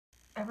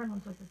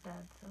everyone's with his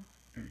dad, so.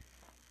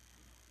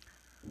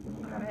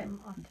 All right,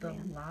 the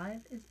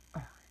live is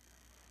on.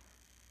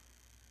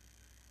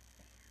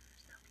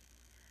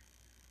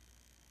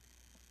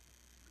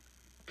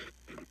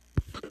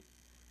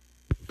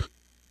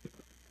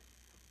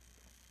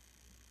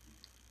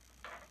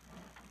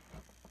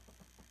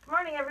 Good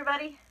morning,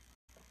 everybody.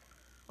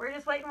 We're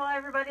just waiting while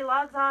everybody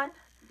logs on.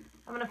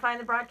 I'm going to find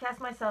the broadcast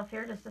myself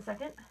here, just a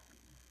second.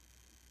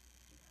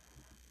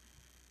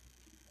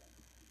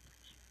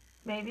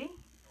 Maybe.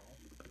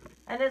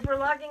 And as we're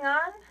logging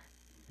on,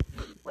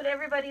 would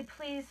everybody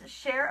please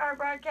share our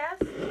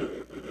broadcast?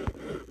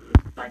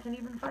 If I can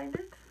even find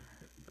it.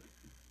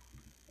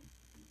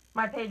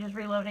 My page is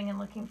reloading and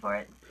looking for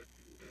it.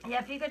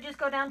 Yeah, if you could just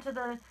go down to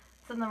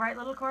it's in the right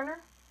little corner,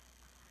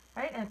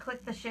 right, and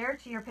click the share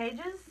to your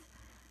pages.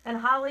 And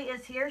Holly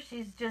is here.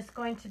 She's just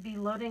going to be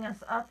loading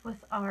us up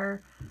with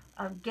our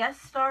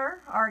guest star,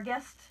 our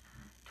guest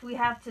we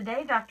have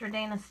today, Dr.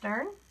 Dana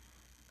Stern.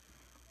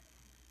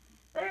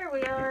 There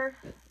we are.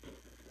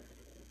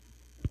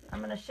 I'm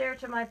going to share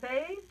to my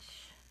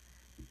page.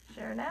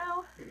 Share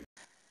now.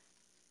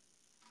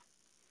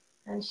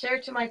 And share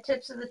to my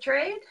tips of the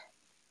trade.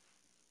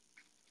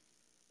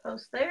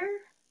 Post there.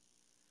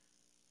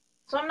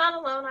 So I'm not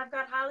alone. I've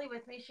got Holly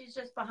with me. She's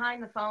just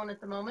behind the phone at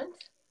the moment.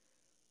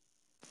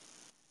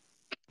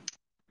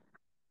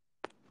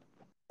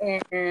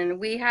 And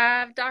we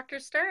have Dr.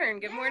 Stern.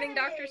 Good morning,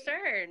 Dr.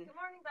 Stern. Good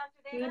morning,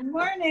 Dr. Dana. Good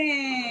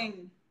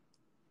morning.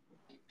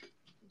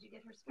 Did you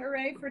get her?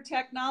 Hooray for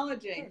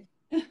technology.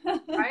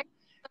 Right?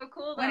 So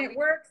cool. When it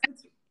works,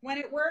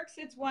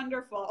 it's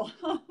wonderful.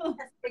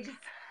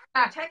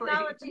 Yes,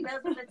 technology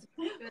does what it's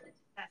good. It's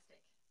fantastic.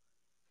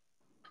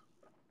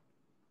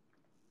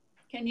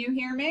 Can you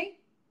hear me?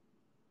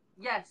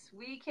 Yes,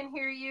 we can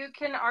hear you.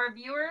 Can our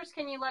viewers,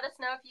 can you let us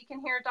know if you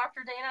can hear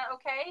Dr. Dana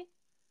okay?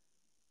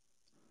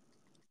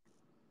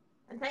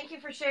 And thank you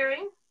for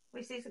sharing.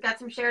 We see got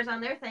some shares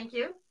on there. Thank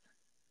you.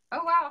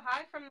 Oh, wow.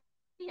 Hi from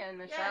Michigan,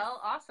 Michelle.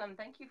 Yes. Awesome.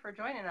 Thank you for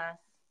joining us.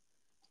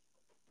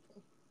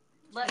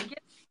 Give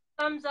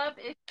a thumbs up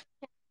if you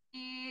can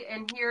see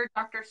and hear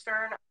Dr.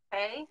 Stern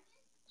okay.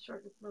 Sure,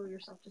 just lower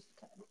yourself just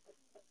a tad.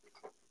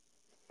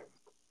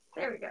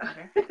 There we go.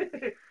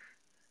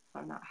 So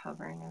I'm not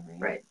hovering over you.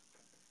 Right.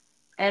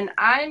 And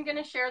I'm going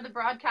to share the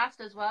broadcast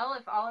as well.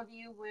 If all of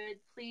you would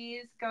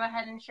please go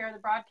ahead and share the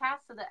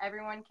broadcast so that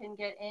everyone can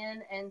get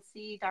in and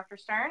see Dr.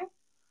 Stern.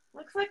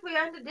 Looks like we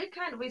did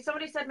kind of.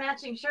 Somebody said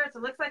matching shirts.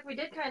 It looks like we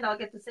did kind of all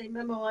get the same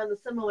memo on the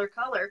similar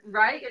color.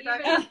 Right?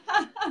 Even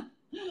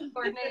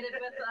coordinated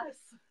with us.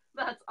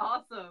 That's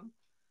awesome.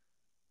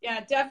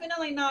 Yeah,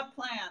 definitely not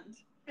planned.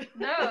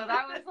 No,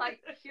 that was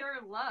like pure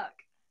luck.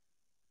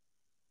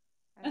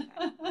 Okay.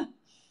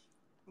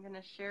 I'm going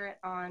to share it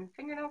on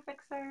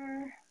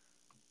FingerNailFixer.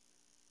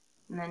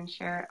 And then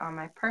share it on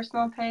my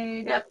personal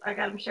page. Yep, I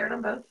got them shared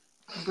on both.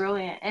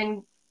 Brilliant.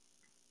 And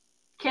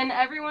can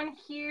everyone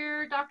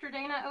hear Dr.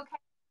 Dana okay?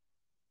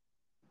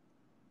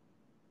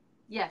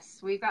 Yes,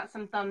 we've got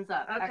some thumbs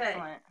up. Okay.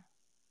 Excellent.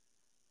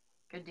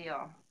 Good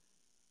deal.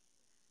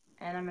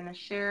 And I'm going to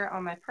share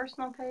on my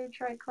personal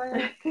page right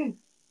quick. And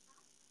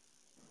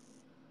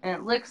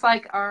it looks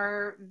like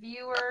our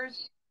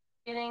viewers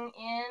getting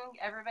in.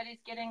 Everybody's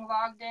getting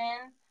logged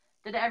in.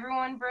 Did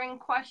everyone bring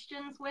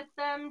questions with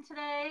them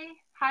today?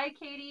 Hi,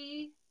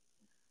 Katie.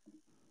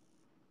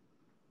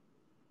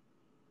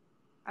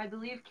 I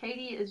believe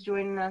Katie is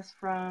joining us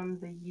from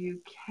the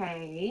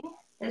UK.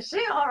 Is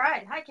she? All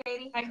right. Hi,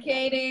 Katie. Hi,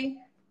 Katie.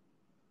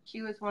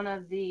 She was one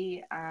of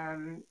the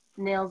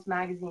Nails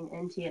Magazine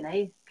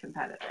NTNA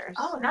competitors.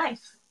 Oh,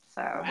 nice.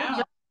 So,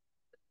 wow.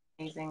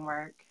 Amazing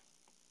work.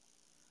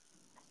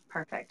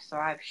 Perfect. So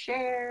I've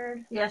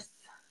shared. Yes.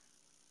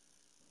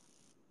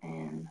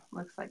 And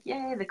looks like,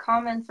 yay, the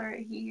comments are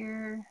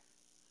here.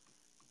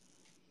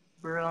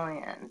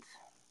 Brilliant.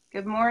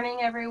 Good morning,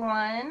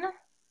 everyone.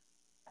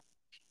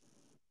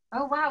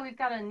 Oh, wow, we've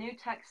got a new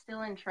tech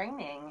still in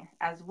training,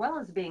 as well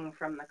as being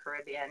from the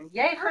Caribbean.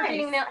 Yay for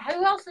being nail.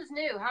 Who else is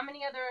new? How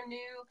many other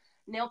new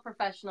nail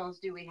professionals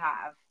do we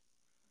have?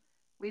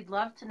 We'd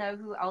love to know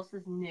who else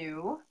is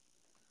new.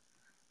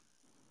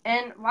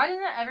 And why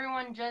didn't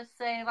everyone just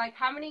say, like,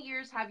 how many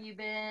years have you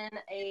been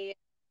a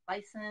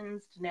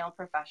licensed nail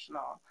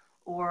professional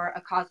or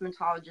a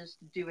cosmetologist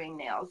doing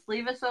nails?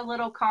 Leave us a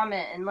little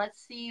comment and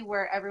let's see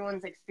where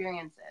everyone's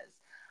experience is.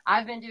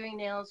 I've been doing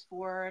nails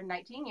for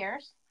 19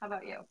 years. How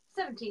about you?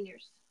 17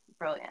 years.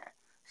 Brilliant.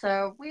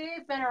 So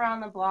we've been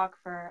around the block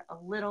for a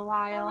little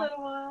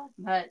while.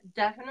 But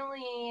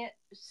definitely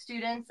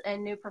students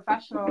and new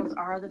professionals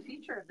are the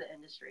future of the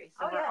industry.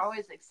 So we're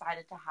always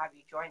excited to have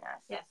you join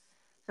us. Yes.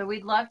 So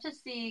we'd love to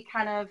see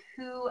kind of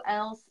who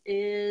else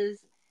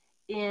is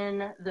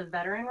in the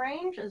veteran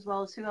range as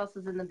well as who else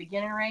is in the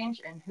beginner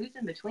range and who's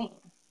in between.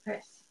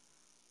 Yes.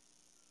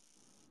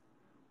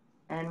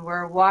 And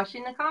we're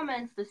watching the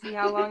comments to see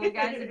how long you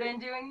guys have been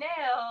doing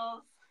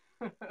nails.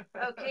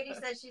 Oh, Katie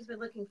says she's been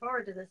looking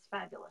forward to this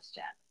fabulous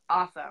chat.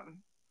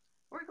 Awesome.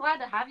 We're glad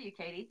to have you,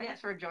 Katie.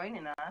 Thanks for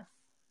joining us.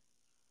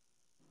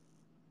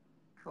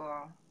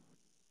 Cool.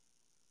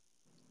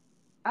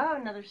 Oh,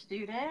 another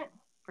student.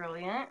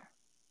 Brilliant.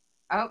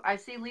 Oh, I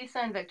see Lisa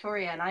and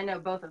Victoria, and I know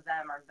both of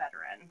them are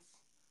veterans.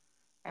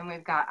 And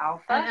we've got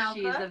Alpha.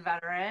 She's a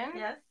veteran.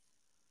 Yes.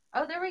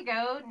 Oh, there we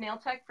go. Nail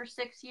tech for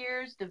 6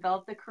 years.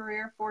 Developed the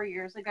career 4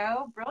 years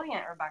ago.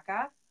 Brilliant,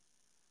 Rebecca.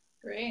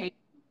 Great. Kate,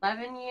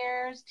 11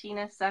 years.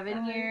 Tina,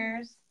 7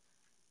 years.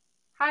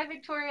 Hi,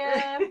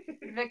 Victoria.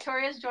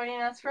 Victoria's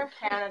joining us from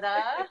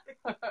Canada.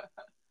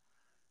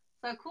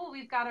 So cool.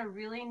 We've got a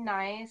really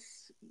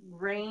nice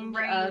range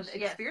of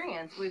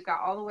experience. Yes. We've got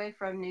all the way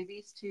from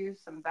newbies to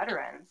some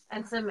veterans.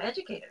 And some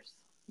educators.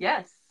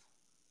 Yes.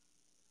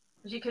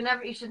 You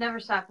should never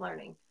stop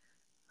learning.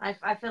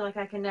 I feel like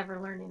I can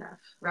never learn enough.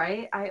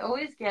 Right? I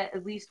always get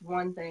at least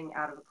one thing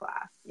out of a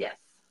class. Yes.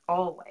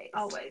 Always.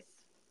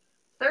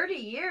 30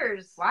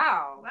 years.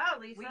 Wow. Wow,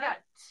 Lisa. We got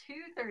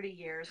 30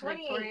 years.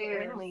 28 Victoria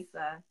years. And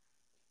Lisa.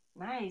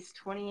 Nice.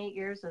 28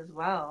 years as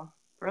well.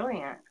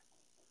 Brilliant.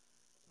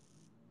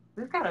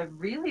 We've got a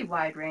really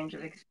wide range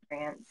of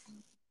experience.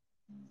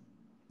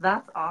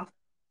 That's awesome.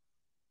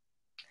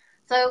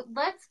 So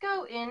let's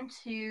go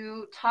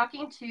into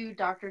talking to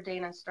Dr.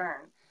 Dana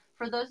Stern.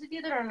 For those of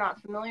you that are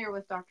not familiar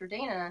with Dr.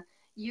 Dana,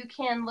 you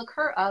can look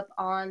her up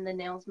on the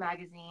Nails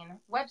Magazine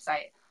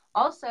website.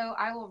 Also,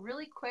 I will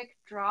really quick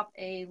drop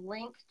a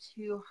link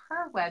to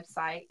her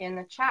website in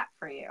the chat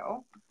for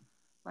you.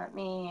 Let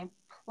me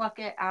pluck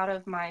it out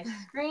of my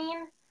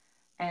screen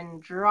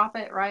and drop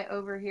it right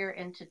over here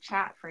into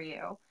chat for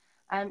you.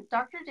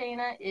 Dr.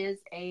 Dana is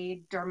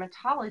a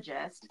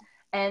dermatologist,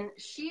 and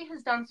she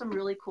has done some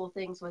really cool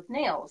things with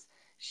nails.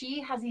 She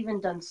has even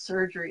done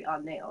surgery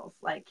on nails.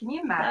 Like, can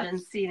you imagine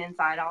seeing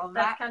inside all of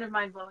that? That's kind of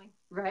mind-blowing.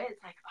 Right?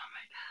 It's like,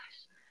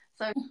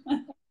 oh my gosh.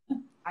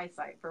 So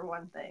eyesight for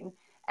one thing.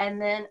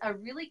 And then a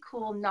really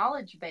cool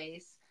knowledge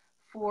base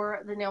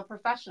for the nail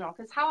professional.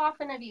 Because how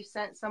often have you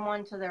sent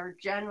someone to their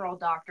general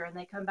doctor and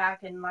they come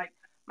back and like,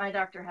 my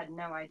doctor had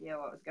no idea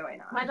what was going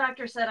on. My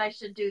doctor said I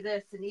should do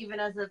this, and even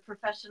as a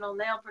professional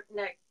nail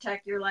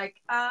tech, you're like,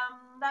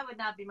 that would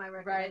not be my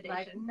recommendation.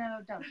 Right, like, no,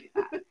 don't do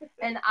that.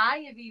 And I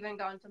have even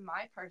gone to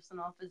my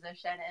personal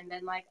physician and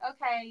been like,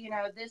 okay, you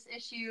know, this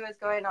issue is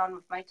going on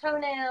with my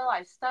toenail.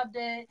 I stubbed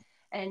it,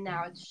 and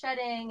now it's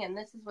shedding, and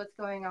this is what's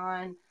going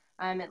on.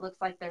 It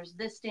looks like there's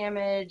this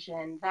damage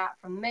and that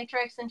from the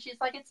matrix. And she's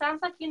like, it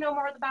sounds like you know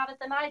more about it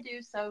than I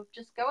do, so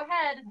just go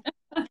ahead.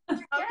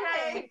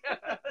 Okay.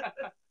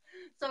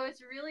 So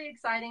it's really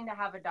exciting to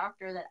have a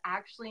doctor that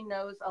actually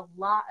knows a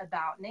lot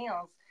about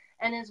nails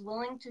and is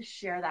willing to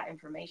share that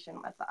information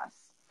with us.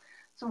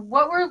 So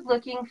what we're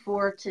looking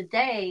for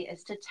today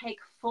is to take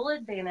full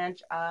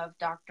advantage of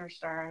Dr.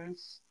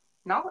 Stern's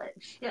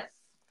knowledge. Yes.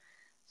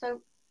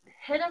 So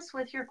hit us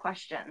with your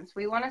questions.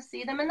 We want to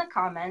see them in the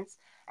comments,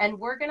 and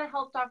we're going to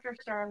help Dr.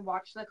 Stern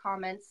watch the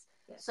comments.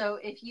 Yes. So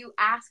if you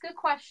ask a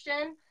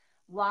question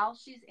while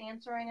she's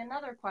answering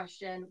another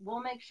question,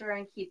 we'll make sure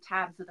and keep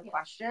tabs of the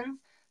questions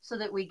so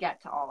that we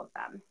get to all of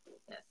them.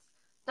 Yes.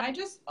 I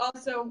just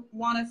also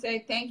want to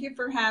say thank you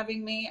for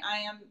having me. I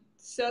am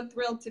so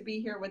thrilled to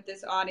be here with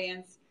this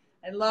audience.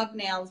 I love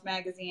Nails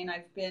Magazine.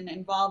 I've been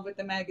involved with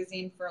the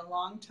magazine for a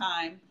long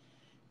time.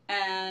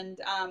 And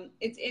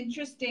it's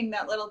interesting,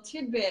 that little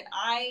tidbit.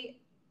 I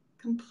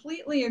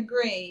completely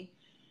agree.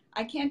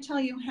 I can't tell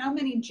you how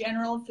many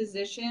general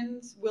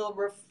physicians will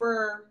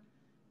refer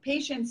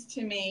patients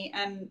to me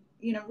and,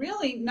 you know,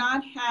 really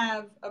not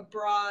have a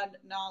broad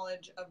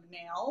knowledge of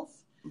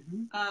nails.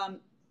 Mm-hmm.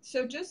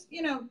 So just,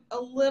 you know, a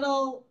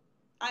little,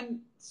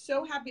 I'm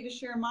so happy to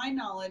share my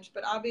knowledge,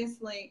 but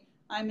obviously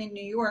I'm in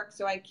New York,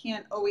 so I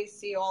can't always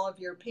see all of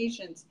your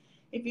patients.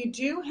 If you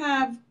do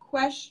have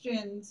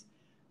questions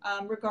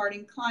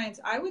regarding clients,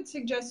 I would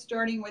suggest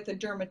starting with a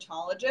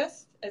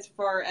dermatologist as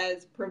far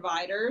as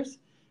providers,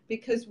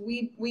 because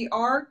we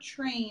are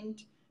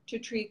trained to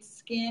treat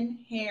skin,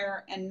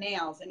 hair, and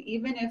nails. And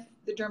even if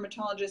the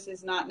dermatologist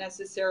is not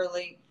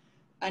necessarily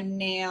a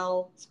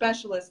nail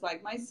specialist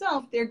like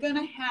myself, they're going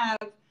to have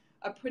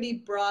a pretty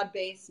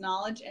broad-based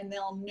knowledge, and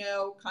they'll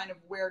know kind of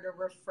where to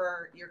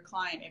refer your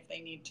client if they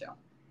need to.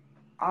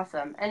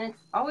 Awesome. And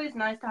it's always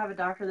nice to have a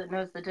doctor that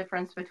knows the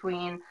difference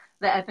between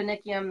the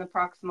eponychium, the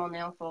proximal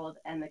nail fold,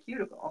 and the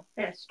cuticle.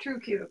 Yes, true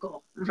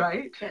cuticle.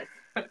 Right? Yes.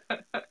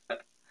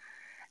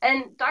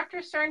 And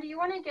Dr. Stern, do you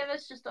want to give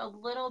us just a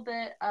little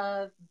bit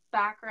of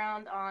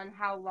background on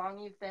how long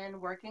you've been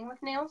working with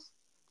nails?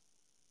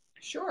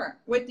 Sure.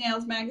 With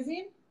Nails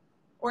Magazine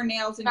or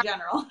nails in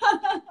general?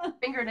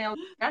 Fingernails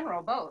in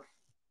general, both.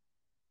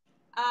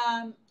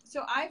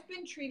 So I've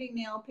been treating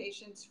nail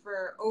patients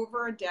for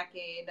over a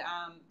decade.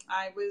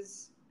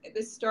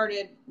 This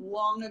started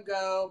long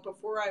ago,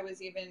 before I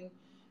was even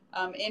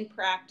in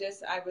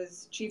practice. I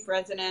was chief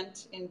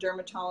resident in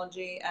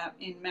dermatology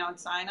in Mount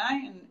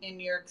Sinai in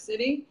New York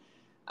City.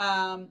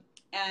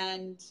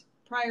 And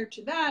prior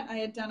to that, I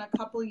had done a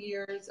couple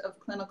years of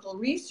clinical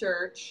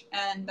research,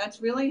 and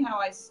that's really how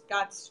I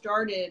got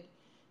started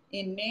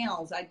in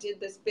nails. I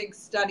did this big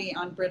study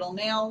on brittle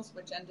nails,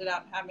 which ended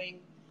up having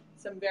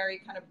some very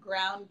kind of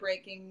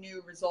groundbreaking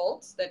new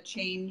results that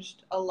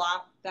changed a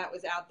lot that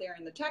was out there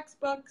in the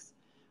textbooks.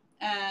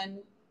 And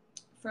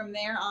from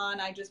there on,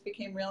 I just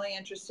became really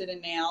interested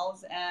in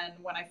nails. And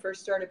when I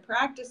first started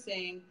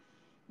practicing,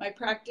 my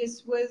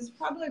practice was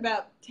probably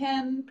about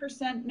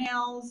 10%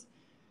 nails.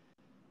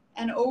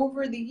 And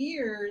over the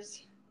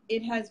years,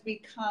 it has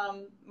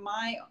become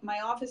my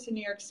office in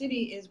New York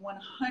City is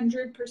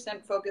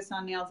 100% focused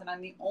on nails, and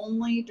I'm the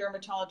only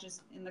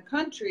dermatologist in the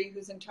country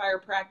whose entire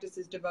practice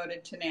is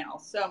devoted to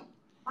nails. So,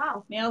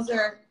 wow, nails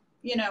are,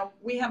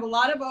 we have a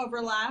lot of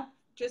overlap,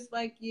 just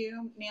like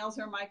you. Nails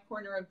are my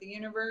corner of the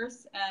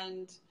universe,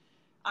 and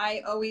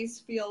I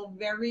always feel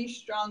very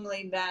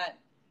strongly that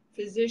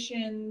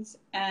physicians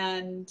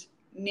and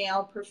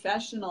nail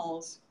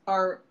professionals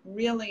are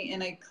really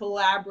in a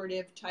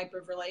collaborative type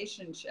of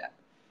relationship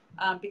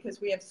because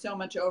we have so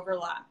much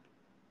overlap.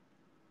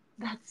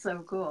 That's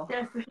so cool.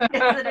 Yes,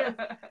 yes it is.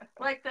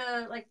 Like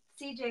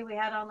CJ we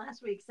had on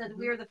last week said,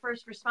 we are the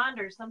first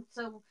responders.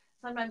 So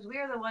sometimes we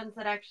are the ones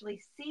that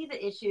actually see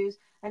the issues,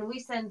 and we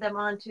send them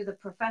on to the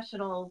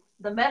professional,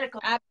 the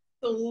medical.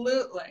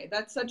 Absolutely.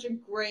 That's such a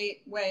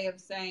great way of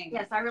saying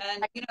yes, I really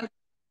and, like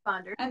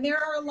responders. And there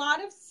are a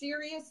lot of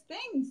serious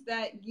things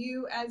that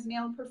you as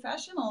nail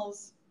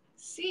professionals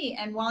see.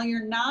 And while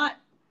you're not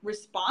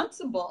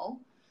responsible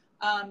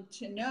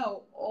to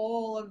know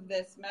all of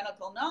this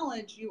medical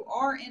knowledge, you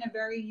are in a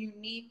very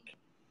unique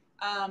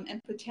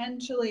and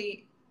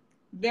potentially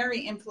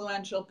very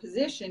influential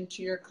position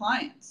to your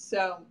clients.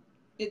 So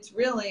it's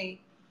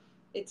really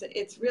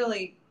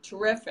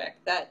terrific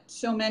that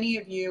so many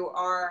of you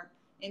are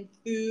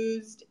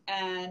enthused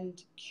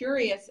and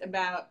curious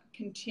about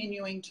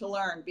continuing to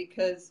learn,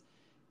 because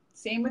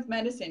same with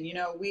medicine,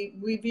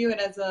 we view it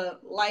as a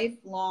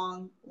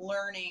lifelong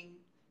learning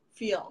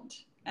field.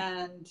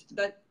 And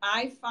that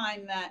I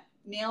find that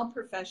nail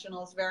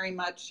professionals very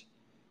much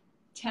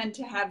tend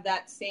to have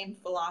that same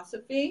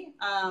philosophy,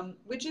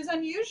 which is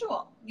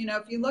unusual.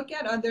 If you look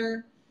at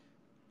other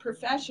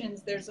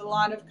professions, there's a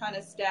lot of kind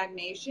of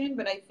stagnation,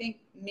 but I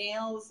think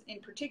nails in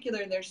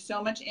particular, there's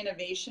so much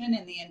innovation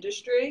in the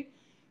industry,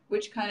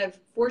 which kind of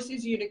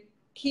forces you to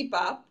keep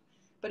up,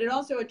 but it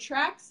also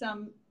attracts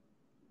some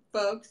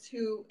folks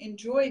who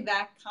enjoy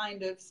that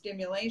kind of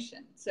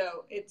stimulation.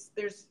 So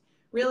there's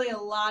really a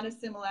lot of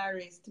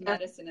similarities to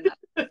medicine in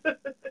that.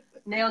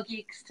 Nail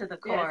geeks to the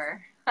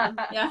core. Yes.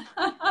 Yeah.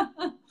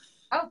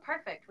 Oh,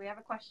 perfect. We have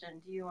a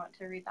question. Do you want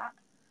to read that?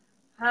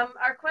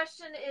 Our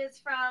question is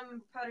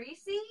from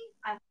Parisi.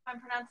 I hope I'm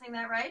pronouncing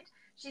that right.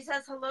 She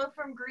says, hello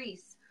from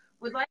Greece.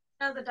 Would like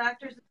to know the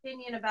doctor's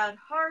opinion about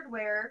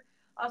hardware,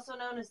 also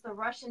known as the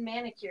Russian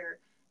manicure,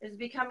 is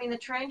becoming the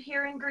trend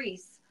here in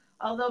Greece.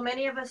 Although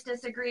many of us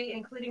disagree,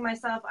 including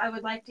myself, I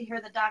would like to hear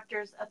the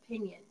doctor's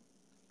opinion.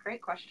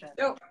 Great question.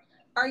 So,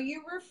 are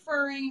you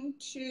referring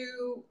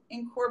to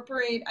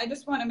incorporate, I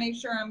just want to make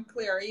sure I'm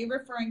clear, are you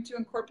referring to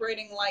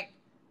incorporating like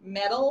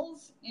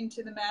metals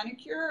into the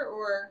manicure,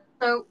 or?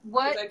 So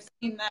what, I've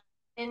seen that.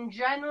 In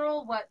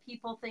general, what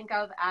people think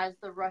of as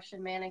the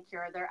Russian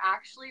manicure, they're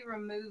actually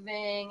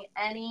removing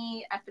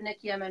any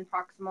eponychium and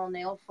proximal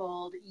nail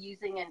fold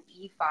using an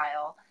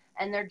e-file.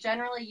 And they're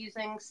generally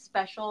using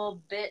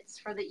special bits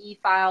for the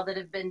e-file that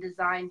have been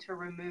designed to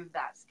remove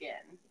that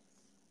skin.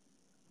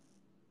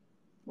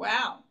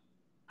 Wow.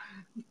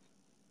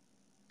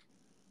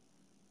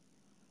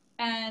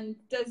 And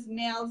does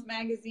Nails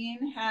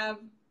Magazine have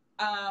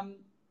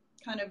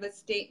kind of a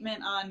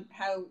statement on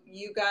how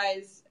you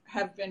guys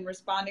have been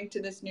responding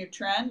to this new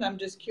trend? I'm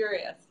just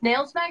curious.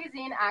 Nails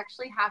Magazine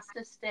actually has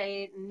to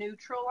stay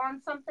neutral on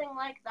something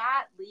like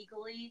that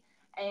legally,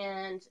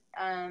 and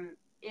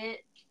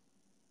it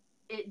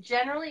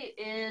generally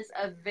is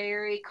a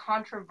very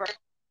controversial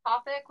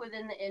topic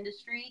within the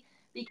industry,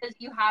 because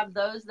you have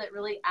those that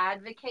really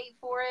advocate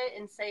for it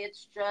and say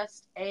it's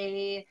just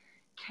a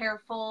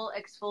careful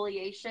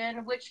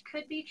exfoliation, which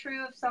could be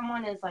true if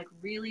someone is like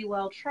really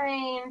well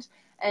trained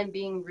and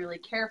being really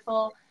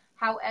careful.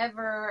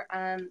 However,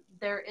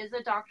 there is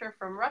a doctor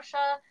from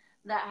Russia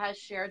that has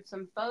shared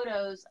some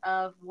photos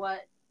of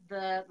what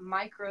the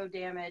micro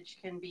damage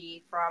can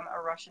be from a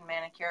Russian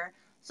manicure.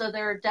 So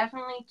there are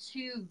definitely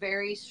two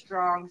very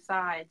strong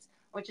sides,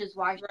 which is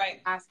why she's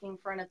asking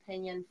for an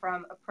opinion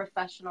from a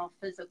professional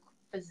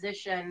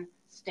physician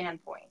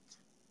standpoint.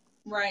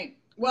 Right.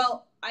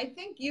 Well, I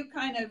think you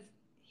kind of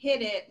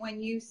hit it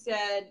when you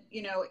said,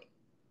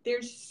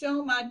 there's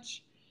so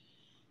much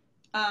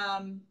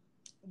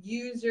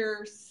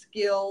user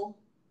skill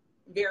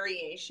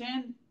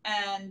variation.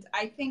 And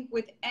I think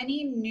with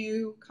any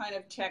new kind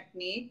of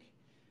technique,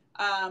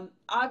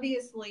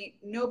 obviously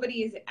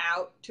nobody is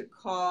out to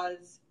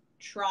cause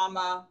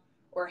trauma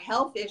or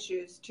health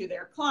issues to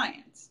their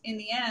clients. In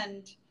the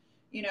end,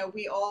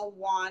 we all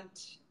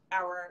want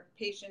our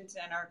patients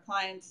and our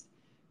clients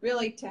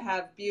really to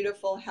have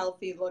beautiful,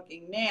 healthy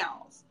looking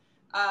nails.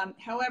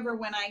 However,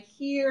 when I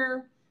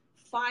hear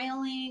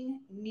filing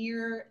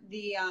near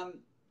the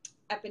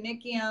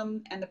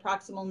eponychium and the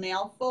proximal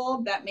nail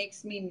fold, that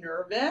makes me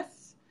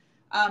nervous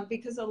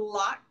because a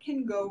lot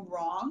can go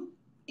wrong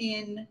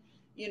in,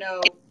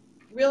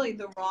 really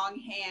the wrong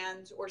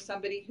hands, or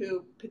somebody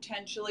who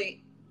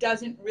potentially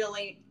doesn't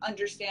really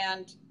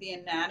understand the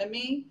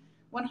anatomy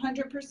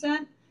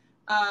 100%.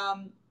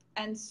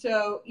 And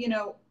so, you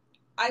know,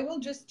 I will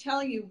just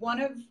tell you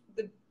one of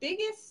the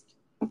biggest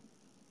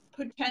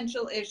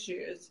potential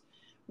issues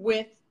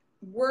with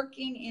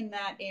working in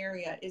that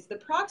area is the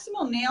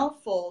proximal nail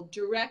fold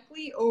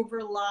directly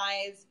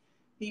overlies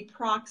the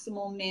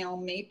proximal nail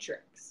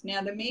matrix.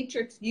 Now the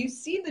matrix, you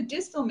see the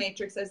distal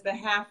matrix as the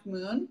half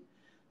moon,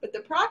 but the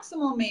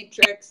proximal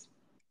matrix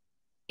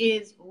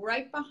is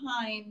right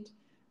behind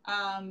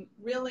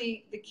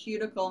really the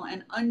cuticle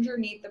and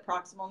underneath the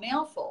proximal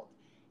nail fold.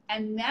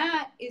 And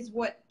that is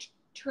what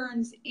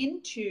turns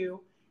into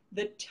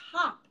the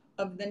top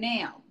of the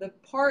nail, the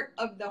part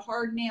of the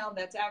hard nail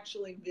that's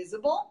actually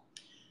visible.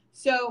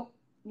 So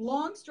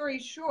long story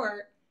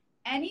short,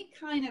 any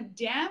kind of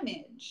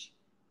damage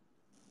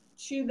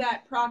to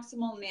that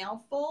proximal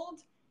nail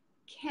fold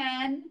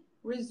can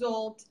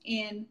result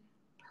in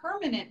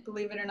permanent,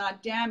 believe it or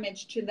not,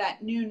 damage to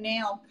that new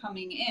nail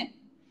coming in.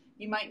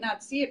 You might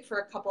not see it for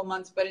a couple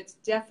months, but it's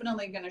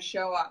definitely going to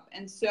show up.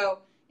 And so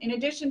in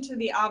addition to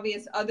the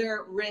obvious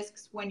other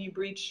risks when you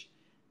breach,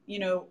 you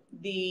know,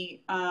 the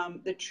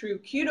true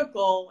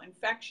cuticle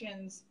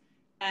infections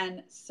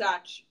and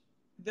such,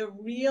 the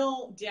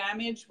real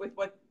damage with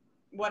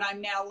what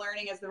I'm now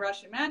learning as the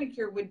Russian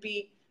manicure would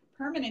be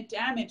permanent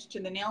damage to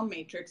the nail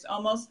matrix,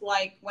 almost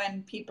like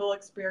when people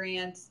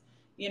experience,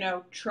 you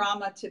know,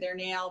 trauma to their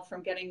nail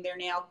from getting their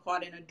nail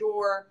caught in a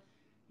door.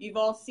 You've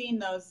all seen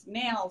those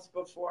nails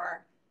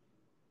before.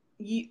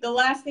 The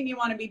last thing you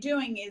want to be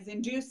doing is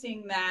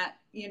inducing that,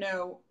 you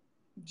know,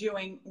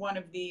 doing one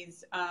of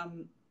these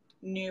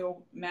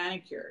new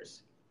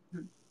manicures.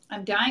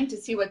 I'm dying to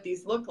see what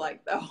these look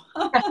like, though.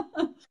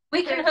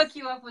 We can hook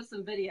you up with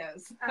some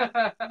videos.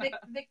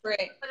 Vic,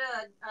 Great. put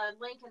a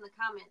link in the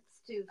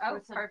comments too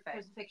for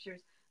some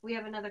pictures. We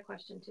have another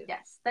question too.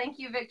 Yes. Thank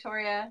you,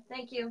 Victoria.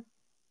 Thank you.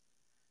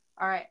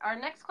 All right. Our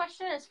next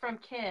question is from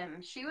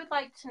Kim. She would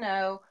like to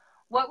know,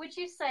 what would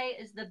you say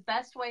is the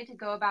best way to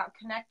go about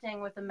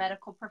connecting with a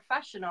medical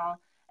professional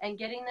and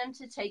getting them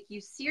to take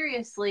you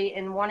seriously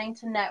in wanting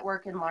to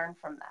network and learn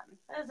from them?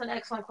 That's an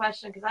excellent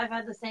question, because I've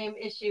had the same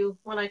issue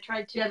when I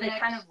tried to. Yeah, they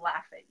kind of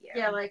laugh at you.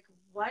 Yeah, like,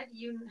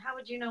 how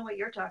would you know what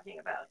you're talking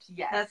about?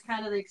 Yes. That's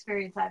kind of the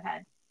experience I've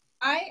had.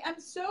 I am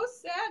so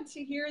sad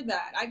to hear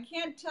that. I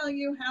can't tell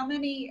you how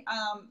many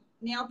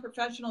nail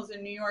professionals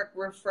in New York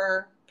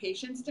refer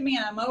patients to me,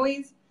 and I'm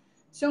always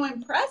so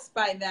impressed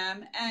by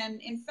them. And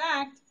in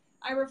fact,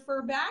 I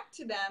refer back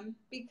to them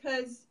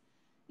because,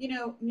 you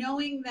know,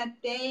 knowing that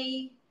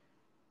they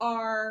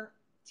are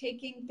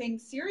taking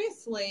things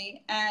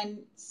seriously and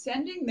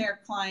sending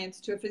their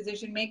clients to a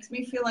physician makes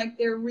me feel like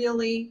they're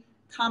really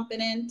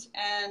competent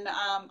and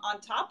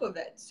on top of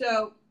it.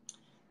 So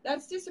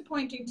that's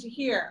disappointing to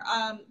hear.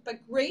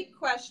 But great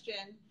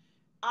question.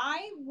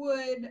 I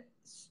would,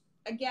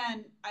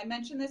 again, I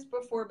mentioned this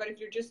before, but if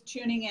you're just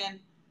tuning in,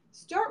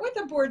 start with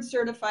a board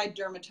certified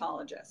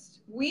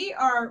dermatologist. We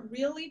are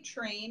really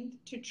trained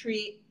to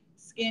treat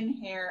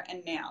skin, hair,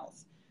 and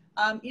nails.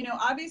 You know,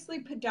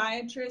 obviously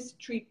podiatrists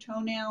treat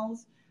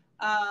toenails,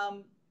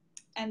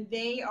 and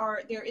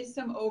there is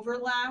some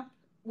overlap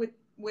with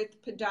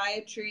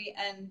podiatry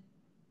and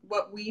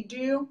what we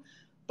do.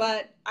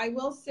 But I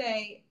will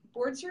say,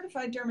 board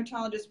certified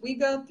dermatologists, we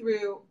go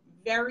through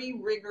very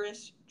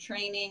rigorous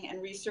training and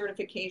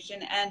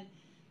recertification. And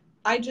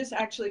I just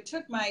actually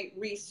took my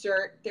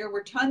recert. There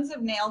were tons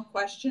of nail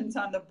questions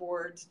on the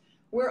boards.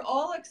 We're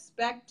all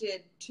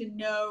expected to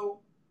know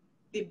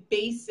the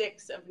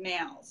basics of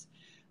nails.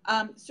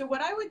 So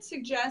what I would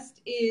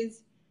suggest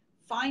is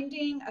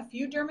finding a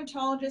few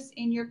dermatologists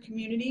in your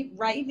community,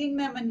 writing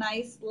them a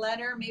nice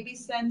letter, maybe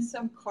send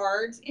some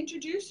cards,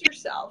 introduce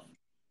yourself,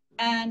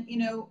 and, you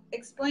know,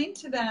 explain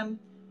to them,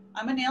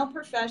 I'm a nail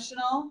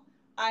professional.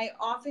 I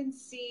often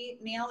see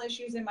nail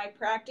issues in my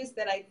practice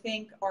that I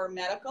think are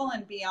medical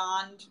and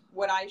beyond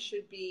what I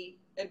should be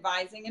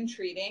advising and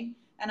treating.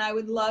 And I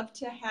would love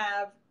to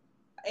have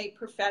a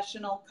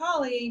professional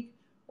colleague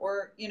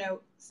or, you know,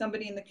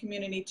 somebody in the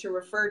community to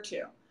refer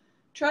to.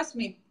 Trust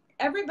me,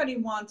 everybody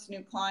wants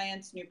new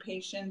clients, new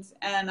patients,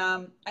 and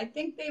I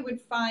think they would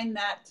find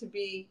that to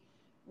be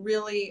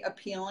really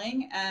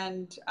appealing,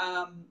 and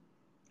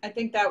I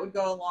think that would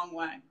go a long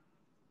way.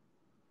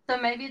 So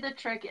maybe the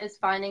trick is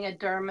finding a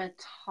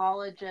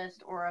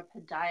dermatologist or a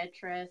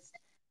podiatrist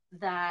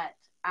that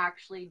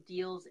actually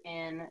deals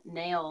in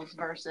nails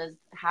versus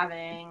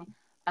having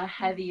a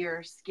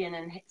heavier skin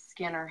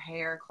or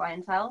hair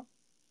clientele.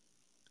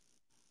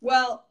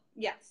 Well,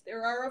 yes,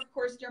 there are, of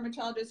course,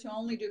 dermatologists who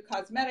only do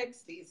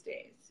cosmetics these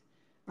days.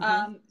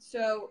 Mm-hmm.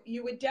 So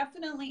you would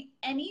definitely,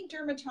 any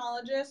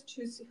dermatologist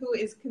who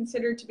is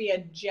considered to be a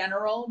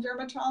general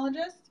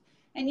dermatologist,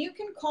 and you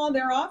can call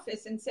their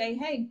office and say,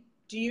 hey,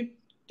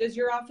 does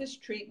your office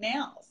treat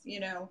nails? You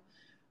know,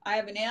 I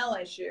have a nail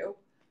issue.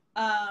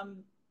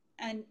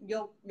 And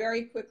you'll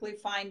very quickly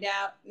find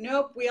out,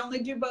 nope, we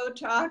only do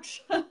Botox.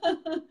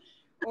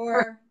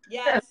 Or,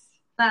 yes,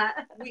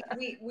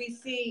 we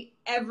see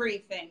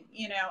everything,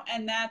 you know,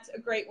 and that's a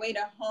great way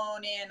to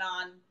hone in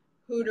on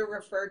who to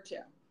refer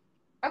to.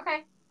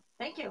 Okay.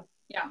 Thank you.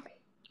 Yeah.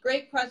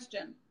 Great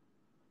question.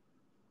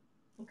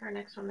 I think our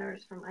next one there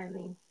is from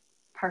Eileen.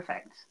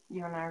 Perfect.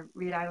 You want to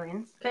read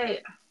Eileen's?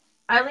 Okay.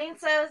 Eileen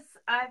says,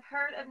 I've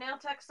heard of nail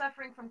tech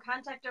suffering from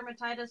contact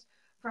dermatitis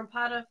from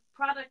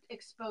product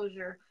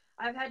exposure.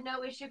 I've had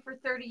no issue for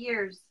 30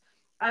 years.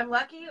 I'm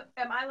lucky.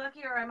 Am I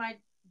lucky, or am I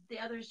the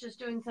others just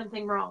doing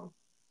something wrong?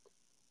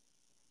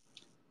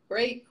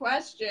 Great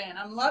question.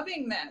 I'm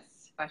loving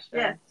this. Question.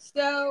 Yes.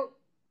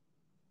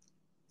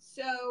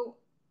 So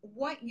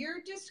what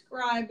you're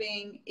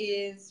describing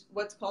is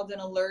what's called an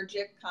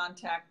allergic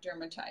contact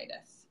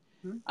dermatitis.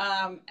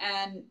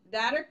 And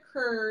that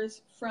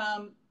occurs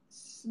from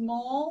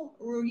small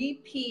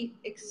repeat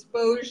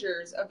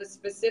exposures of a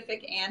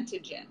specific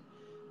antigen,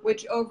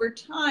 which over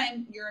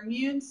time your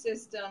immune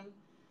system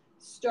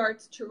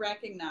starts to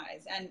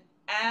recognize. And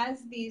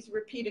as these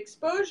repeat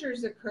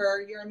exposures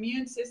occur, your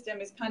immune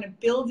system is kind of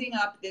building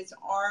up this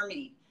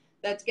army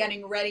that's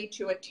getting ready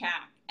to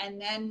attack. And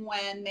then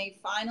when they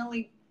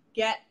finally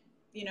get,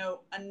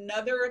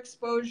 another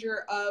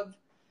exposure of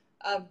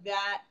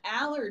that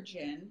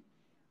allergen,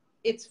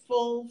 it's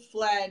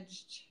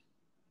full-fledged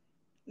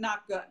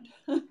not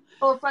good.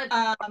 Full-fledged,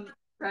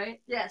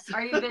 right? Yes.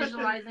 Are you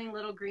visualizing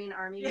little green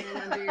army men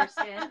under your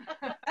skin?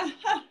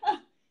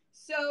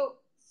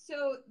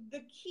 So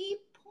the key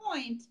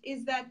point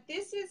is that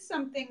this is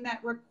something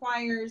that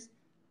requires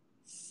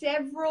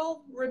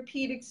several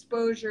repeat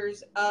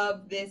exposures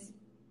of this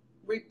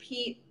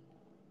repeat,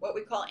 what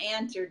we call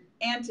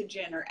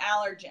antigen or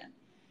allergen.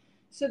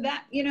 So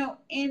that,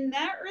 in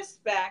that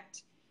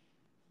respect,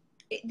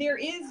 there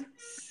is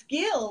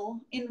skill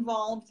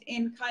involved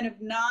in kind of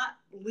not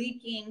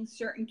leaking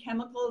certain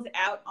chemicals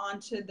out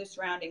onto the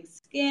surrounding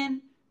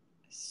skin,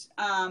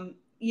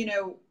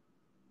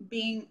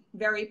 being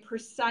very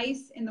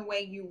precise in the way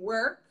you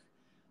work,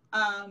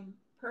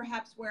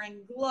 perhaps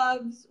wearing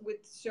gloves with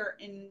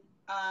certain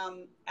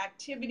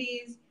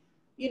activities,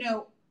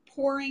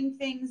 pouring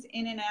things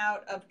in and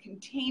out of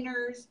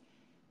containers.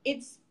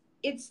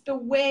 It's the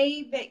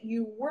way that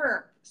you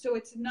work. So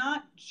it's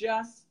not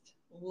just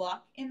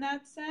luck in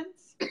that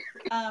sense,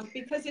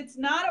 because it's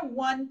not a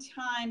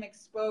one-time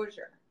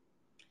exposure.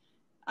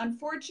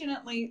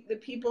 Unfortunately, the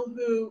people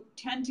who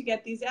tend to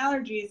get these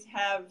allergies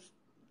have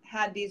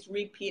had these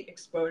repeat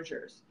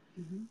exposures.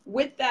 Mm-hmm.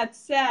 With that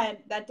said,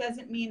 that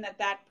doesn't mean that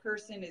that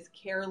person is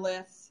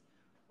careless.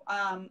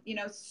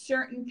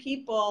 Certain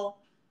people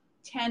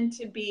tend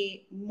to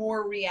be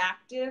more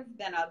reactive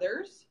than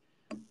others.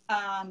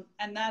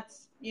 And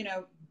that's,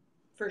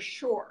 for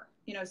sure.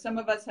 Some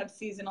of us have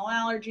seasonal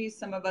allergies,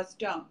 some of us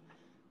don't.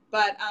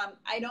 But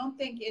I don't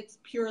think it's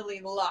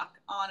purely luck,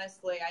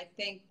 honestly. I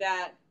think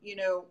that,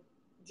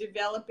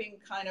 developing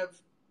kind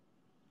of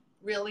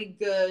really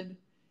good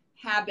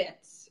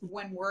habits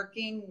when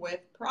working with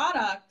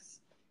products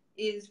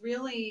is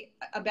really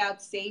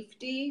about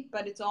safety,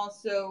 but it's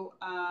also,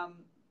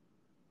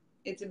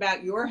 it's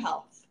about your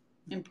health,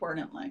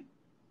 importantly.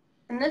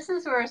 And this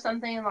is where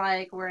something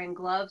like wearing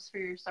gloves for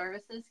your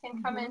services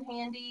can come in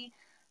handy.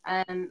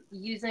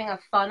 Using a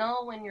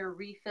funnel when you're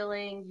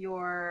refilling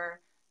your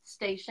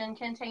station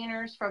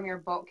containers from your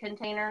bulk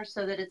containers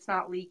so that it's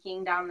not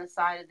leaking down the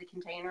side of the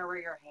container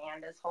where your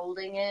hand is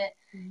holding it.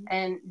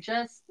 And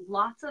just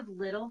lots of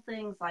little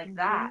things like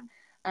that.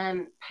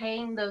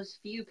 Paying those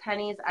few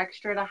pennies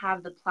extra to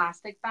have the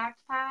plastic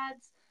backed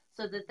pads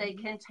so that they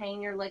contain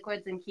your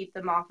liquids and keep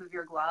them off of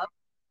your glove.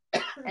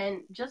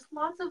 And just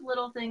lots of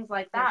little things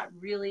like that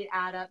really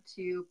add up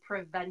to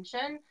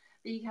prevention,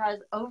 because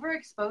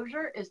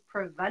overexposure is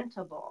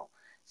preventable.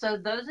 So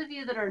those of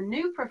you that are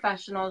new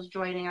professionals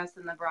joining us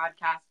in the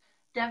broadcast,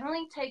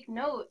 definitely take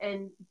note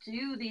and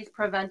do these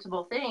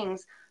preventable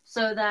things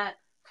so that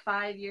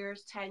 5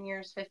 years, 10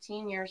 years,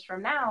 15 years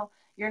from now,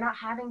 you're not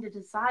having to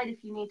decide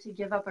if you need to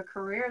give up a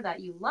career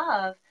that you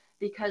love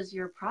because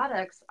your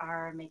products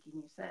are making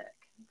you sick.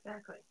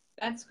 Exactly.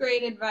 That's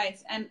great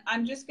advice. And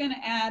I'm just going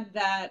to add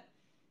that,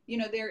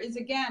 there is,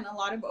 again, a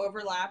lot of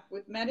overlap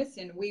with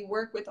medicine. We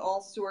work with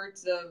all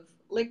sorts of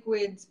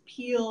liquids,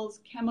 peels,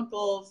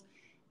 chemicals,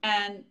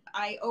 and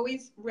I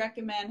always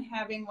recommend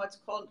having what's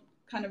called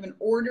kind of an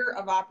order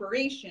of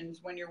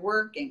operations when you're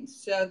working,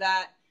 so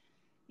that,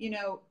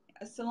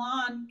 a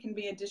salon can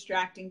be a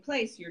distracting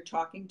place. You're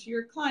talking to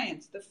your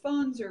clients, the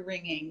phones are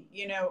ringing,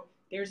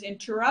 there's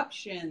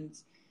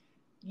interruptions.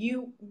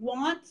 You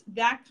want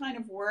that kind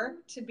of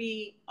work to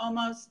be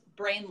almost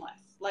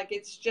brainless, like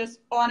it's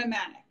just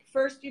automatic.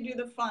 First you do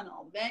the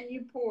funnel, then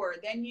you pour,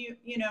 then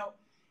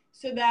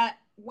so that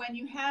when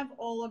you have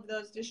all of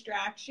those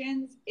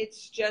distractions,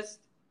 it's just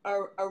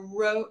a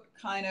rote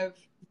kind of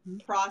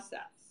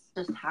process.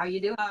 Just how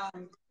you do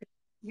it.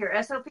 Your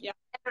SOP,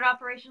 standard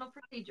operational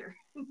procedure.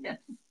 Yes,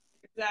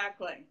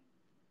 exactly.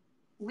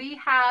 We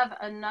have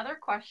another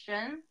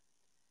question.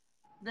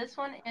 This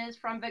one is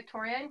from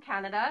Victoria in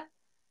Canada.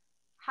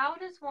 How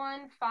does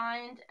one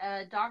find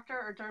a doctor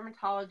or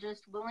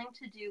dermatologist willing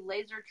to do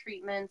laser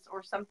treatments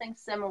or something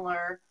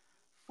similar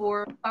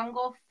for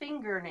fungal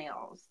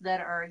fingernails that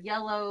are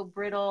yellow,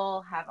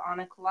 brittle, have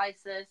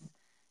onycholysis?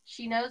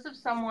 She knows of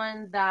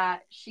someone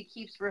that she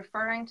keeps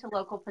referring to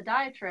local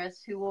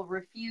podiatrists who will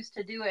refuse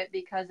to do it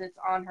because it's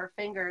on her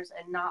fingers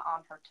and not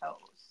on her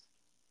toes.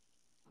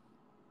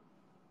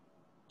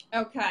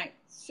 Okay,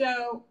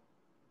 so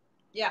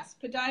yes,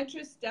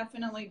 podiatrists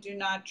definitely do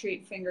not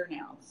treat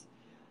fingernails.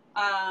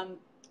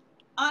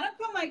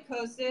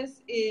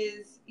 Onychomycosis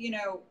is,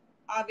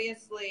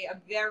 obviously a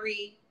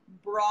very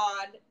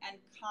broad and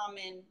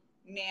common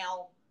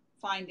nail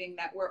finding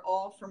that we're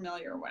all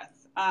familiar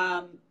with.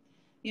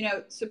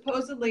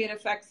 Supposedly it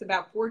affects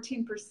about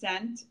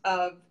 14%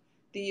 of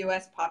the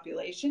US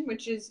population,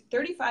 which is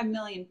 35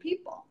 million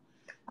people.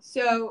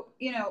 So,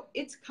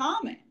 it's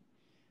common.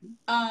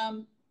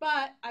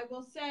 But I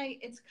will say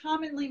it's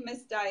commonly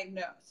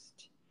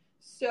misdiagnosed.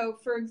 So,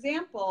 for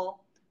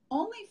example,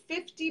 only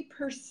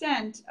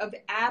 50% of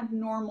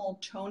abnormal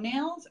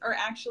toenails are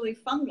actually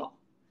fungal.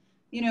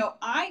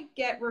 I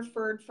get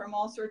referred from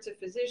all sorts of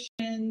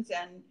physicians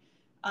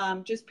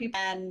and just people,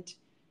 and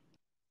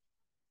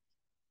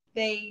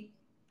they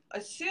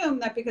assume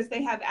that because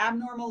they have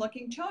abnormal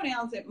looking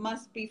toenails, it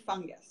must be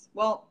fungus.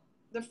 Well,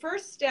 the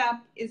first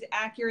step is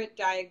accurate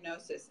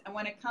diagnosis. And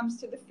when it comes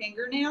to the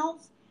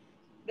fingernails,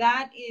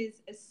 that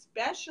is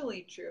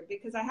especially true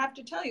because I have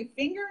to tell you,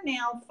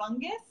 fingernail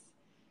fungus,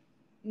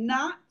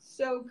 not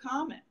so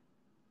common.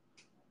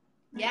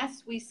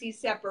 Yes, we see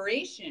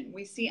separation.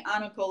 We see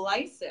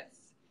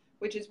onycholysis,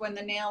 which is when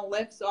the nail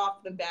lifts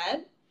off the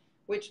bed,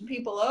 which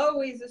people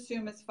always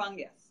assume is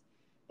fungus.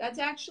 That's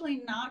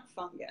actually not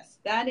fungus.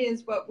 That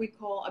is what we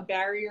call a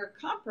barrier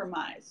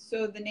compromise.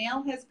 So the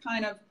nail has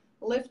kind of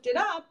lifted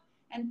up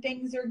and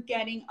things are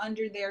getting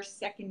under there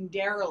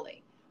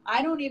secondarily.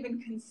 I don't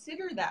even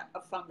consider that a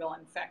fungal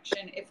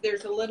infection. If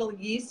there's a little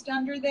yeast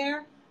under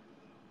there,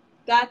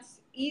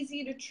 that's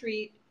easy to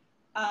treat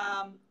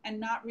and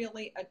not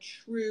really a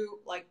true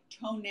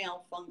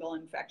toenail fungal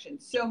infection.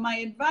 So my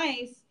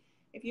advice,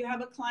 if you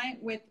have a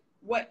client with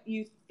what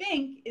you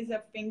think is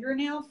a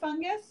fingernail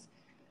fungus,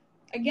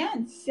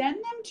 again, send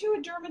them to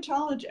a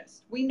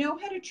dermatologist. We know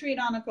how to treat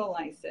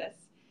onycholysis.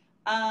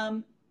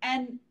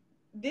 And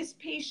this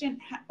patient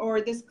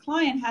or this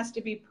client has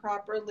to be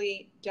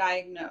properly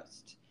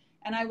diagnosed.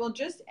 And I will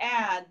just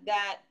add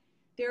that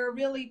there are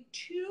really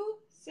two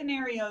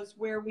scenarios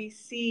where we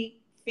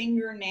see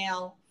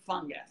fingernail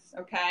fungus,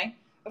 okay?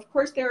 Of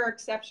course, there are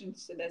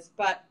exceptions to this,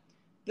 but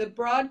the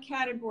broad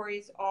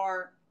categories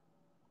are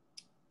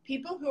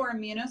people who are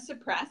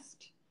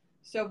immunosuppressed,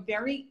 so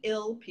very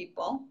ill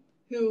people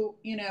who,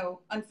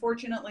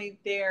 unfortunately,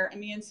 their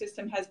immune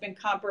system has been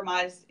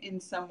compromised in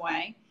some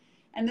way.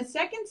 And the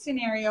second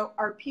scenario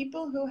are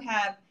people who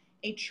have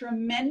a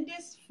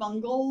tremendous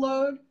fungal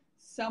load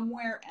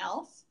somewhere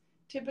else,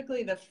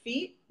 typically the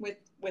feet with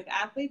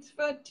athlete's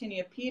foot,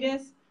 tinea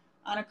pedis,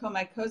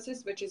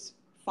 onychomycosis, which is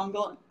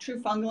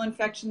true fungal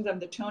infections of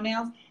the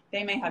toenails.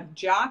 They may have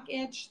jock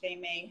itch. They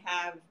may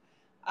have,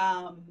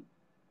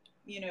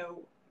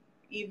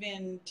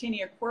 even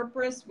tinea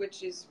corporis,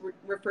 which is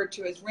referred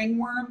to as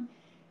ringworm.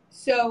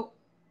 So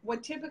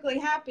what typically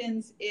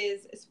happens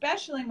is,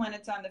 especially when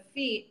it's on the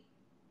feet,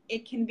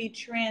 it can be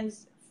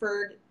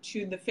transferred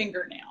to the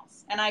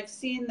fingernails. And I've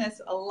seen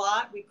this a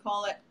lot. We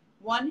call it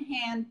one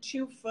hand,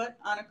 2 foot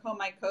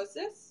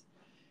onychomycosis,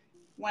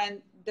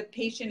 when the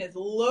patient is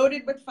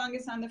loaded with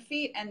fungus on the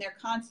feet and they're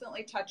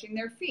constantly touching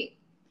their feet.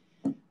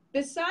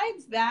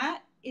 Besides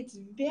that, it's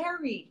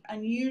very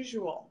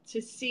unusual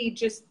to see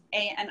just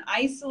an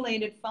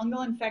isolated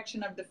fungal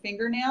infection of the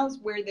fingernails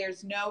where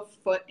there's no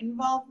foot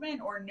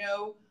involvement or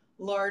no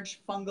large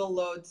fungal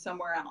load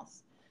somewhere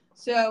else.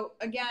 So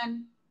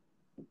again,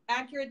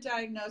 accurate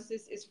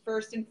diagnosis is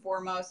first and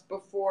foremost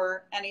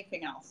before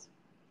anything else.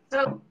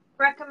 So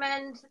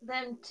recommend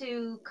them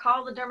to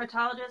call the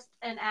dermatologist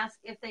and ask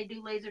if they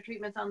do laser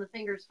treatments on the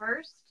fingers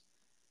first?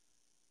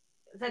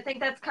 Because I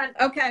think that's kind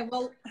of... Okay,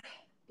 well,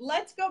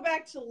 let's go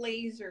back to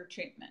laser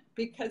treatment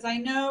because I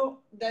know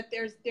that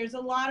there's a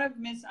lot of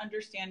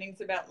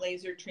misunderstandings about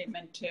laser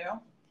treatment too.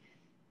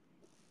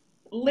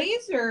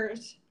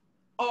 Lasers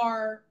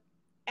are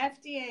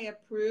FDA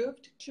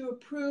approved to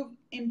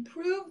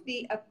improve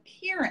the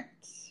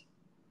appearance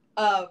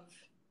of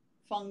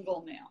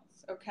fungal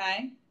nails,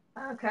 okay?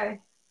 Okay.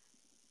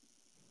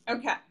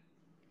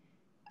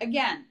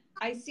 Again,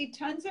 I see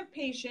tons of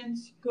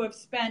patients who have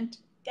spent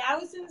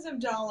thousands of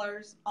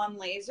dollars on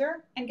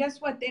laser, and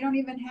guess what? They don't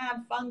even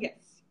have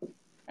fungus,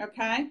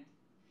 okay?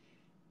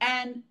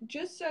 And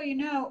just so you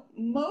know,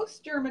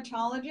 most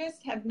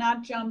dermatologists have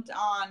not jumped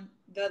on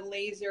the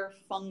laser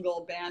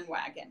fungal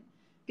bandwagon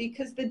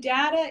because the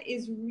data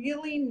is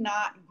really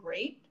not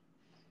great.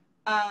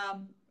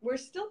 We're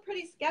still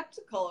pretty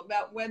skeptical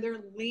about whether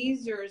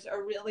lasers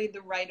are really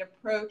the right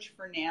approach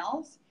for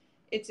nails.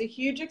 It's a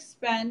huge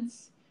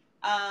expense,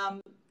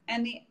 and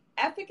the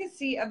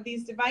efficacy of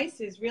these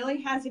devices really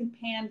hasn't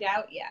panned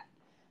out yet.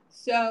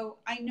 So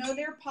I know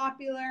they're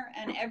popular,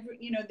 and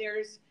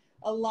there's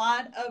a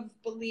lot of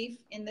belief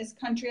in this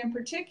country, in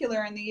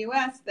particular in the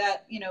U.S.,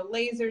 that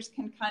lasers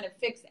can kind of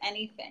fix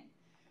anything.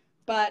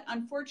 But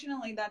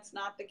unfortunately, that's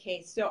not the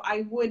case. So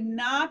I would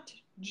not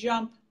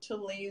jump to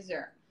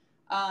laser.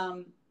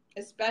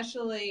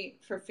 especially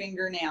for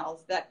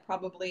fingernails that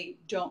probably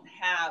don't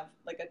have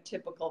like a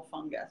typical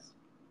fungus.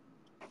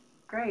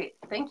 Great.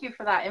 Thank you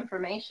for that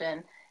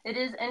information. It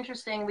is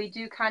interesting. We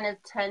do kind of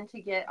tend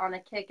to get on a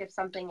kick if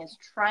something is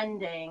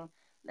trending,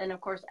 then of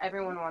course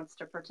everyone wants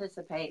to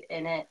participate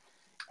in it.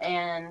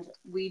 And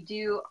we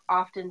do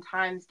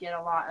oftentimes get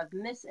a lot of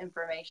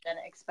misinformation,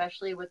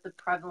 especially with the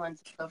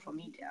prevalence of social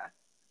media.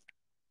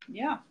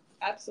 Yeah,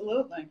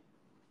 absolutely.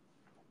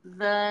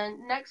 The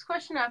next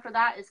question after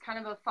that is kind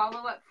of a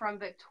follow-up from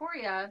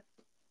Victoria.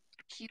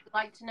 She would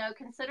like to know,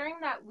 considering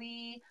that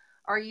we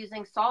are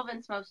using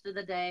solvents most of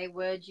the day,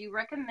 would you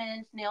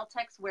recommend nail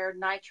techs wear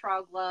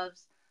nitrile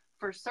gloves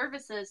for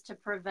services to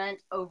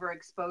prevent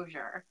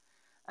overexposure?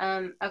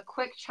 A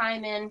quick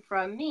chime in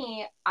from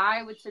me,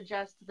 I would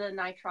suggest the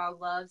nitrile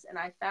gloves, and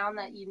I found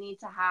that you need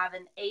to have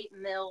an 8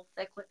 mil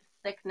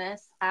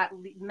thickness at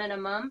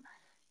minimum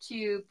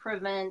to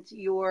prevent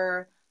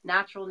your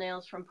natural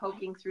nails from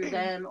poking through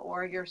them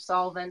or your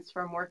solvents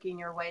from working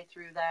your way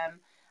through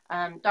them.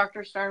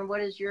 Dr. Stern,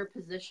 what is your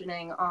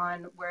positioning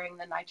on wearing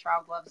the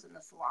nitrile gloves in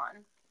the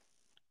salon?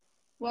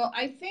 Well,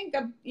 I think,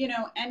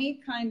 any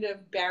kind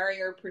of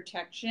barrier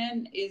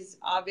protection is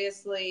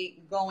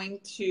obviously going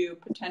to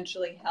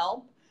potentially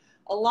help.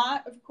 A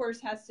lot, of course,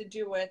 has to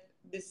do with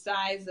the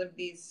size of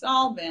these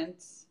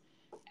solvents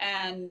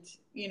and,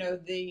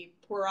 the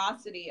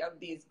porosity of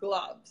these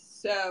gloves.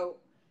 So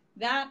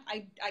that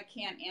I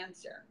can't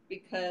answer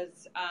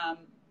because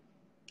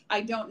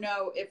I don't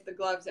know if the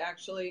gloves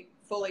actually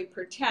fully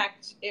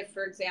protect if,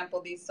 for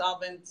example, these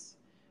solvents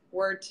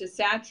were to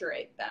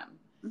saturate them.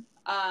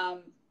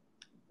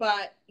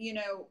 But,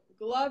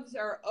 gloves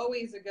are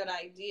always a good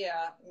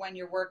idea when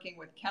you're working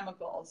with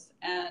chemicals.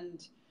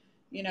 And,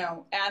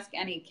 ask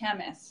any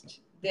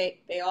chemist.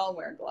 They all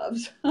wear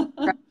gloves.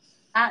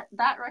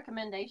 That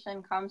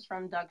recommendation comes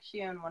from Doug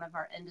Schoen, one of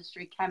our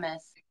industry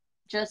chemists,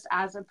 just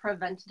as a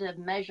preventative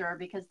measure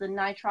because the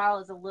nitrile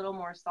is a little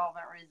more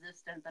solvent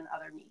resistant than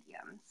other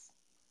mediums.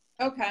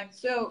 Okay.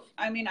 So,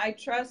 I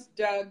trust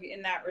Doug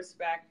in that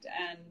respect.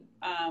 And,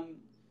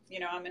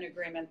 I'm in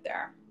agreement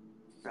there.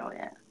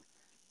 Brilliant.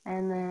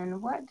 And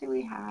then what do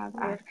we have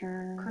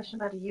after?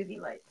 Question about a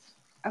UV lights.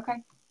 Okay.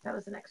 That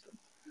was the next one.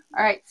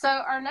 All right. So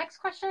our next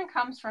question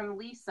comes from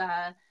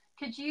Lisa.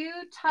 Could you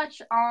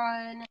touch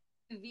on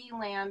UV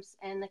lamps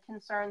and the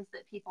concerns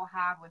that people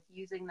have with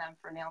using them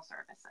for nail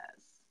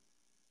services?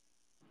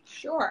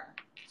 Sure.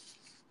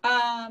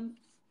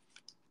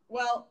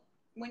 Well,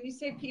 when you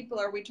say people,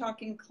 are we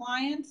talking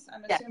clients?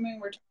 I'm assuming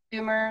we're talking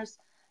consumers.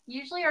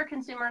 Usually our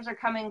consumers are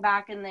coming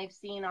back and they've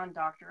seen on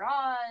Dr.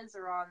 Oz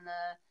or on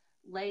the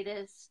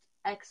latest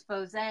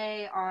expose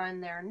on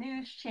their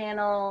news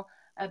channel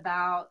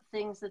about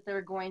things that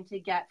they're going to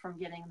get from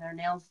getting their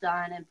nails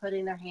done and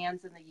putting their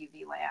hands in the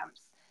UV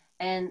lamps.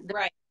 And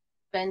they're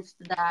convinced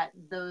that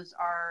those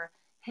are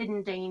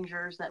hidden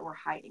dangers that we're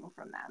hiding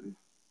from them.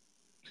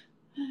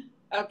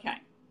 Okay.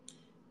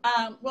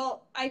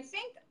 Well, I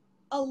think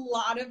a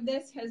lot of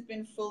this has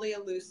been fully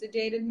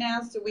elucidated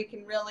now, so we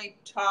can really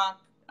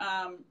talk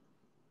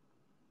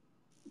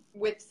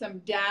with some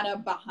data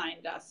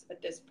behind us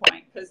at this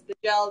point, because the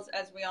gels,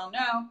 as we all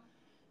know,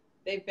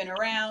 they've been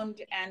around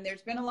and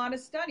there's been a lot of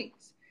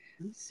studies.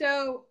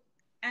 So,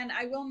 and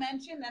I will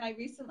mention that I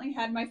recently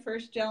had my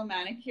first gel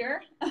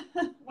manicure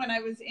when I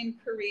was in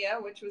Korea,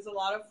 which was a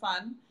lot of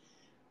fun.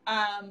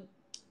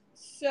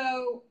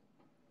 So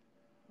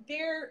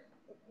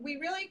we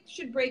really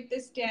should break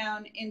this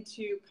down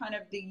into kind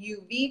of the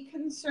UV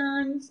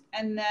concerns,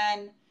 and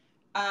then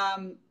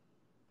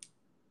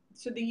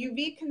so the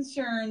UV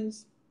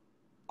concerns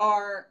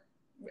are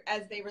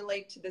as they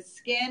relate to the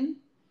skin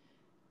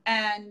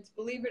and,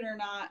 believe it or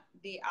not,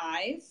 the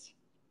eyes.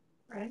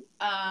 Right.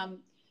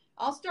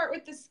 I'll start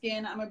with the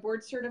skin. I'm a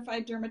board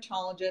certified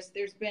dermatologist.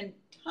 There's been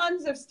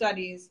tons of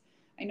studies.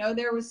 I know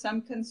there was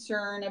some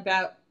concern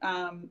about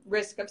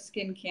risk of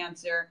skin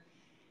cancer.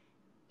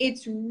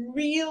 It's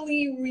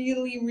really,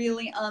 really,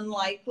 really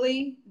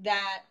unlikely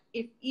that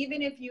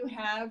even if you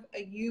have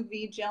a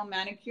UV gel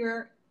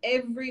manicure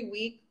every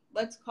week,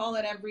 let's call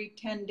it every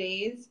 10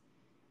 days,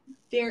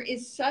 there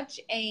is such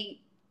a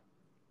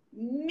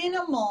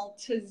minimal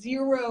to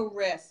zero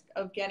risk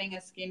of getting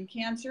a skin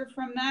cancer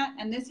from that.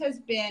 And this has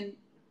been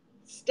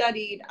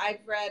studied.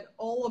 I've read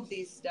all of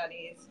these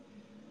studies.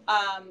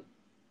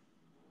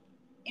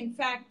 In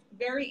fact,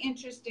 very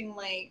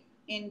interestingly,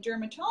 in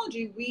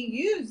dermatology, we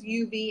use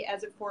UV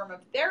as a form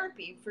of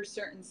therapy for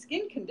certain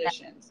skin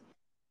conditions,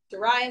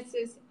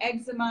 psoriasis,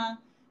 eczema.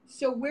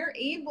 So we're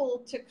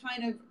able to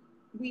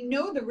we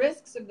know the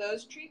risks of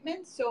those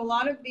treatments. So a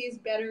lot of these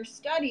better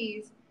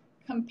studies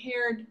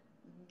compared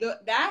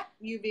that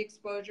UV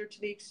exposure to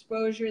the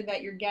exposure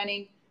that you're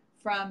getting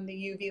from the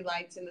UV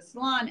lights in the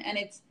salon. And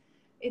it's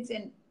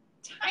a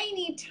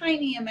tiny,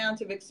 tiny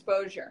amount of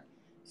exposure.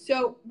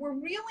 So we're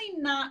really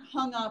not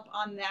hung up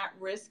on that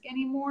risk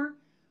anymore.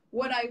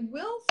 What I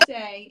will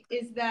say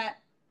is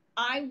that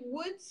I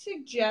would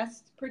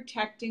suggest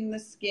protecting the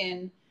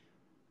skin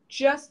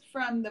just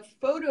from the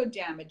photo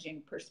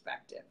damaging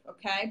perspective,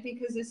 okay?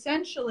 Because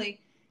essentially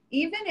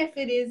even if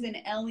it is an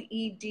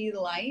LED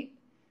light,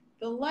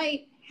 the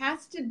light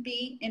has to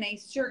be in a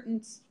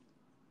certain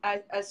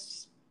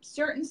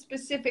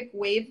specific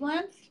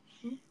wavelength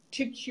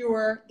to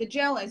cure the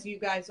gel, as you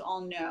guys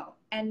all know.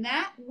 And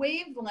that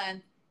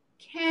wavelength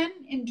can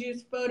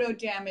induce photo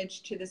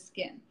damage to the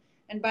skin.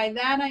 And by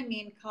that I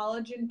mean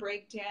collagen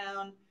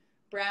breakdown,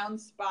 brown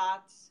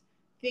spots,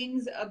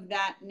 things of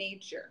that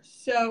nature.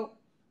 So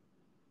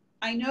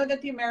I know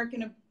that the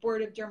American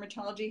Board of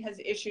Dermatology has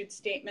issued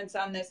statements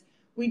on this.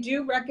 We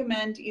do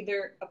recommend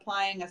either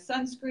applying a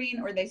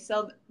sunscreen, or they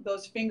sell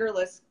those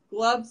fingerless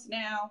gloves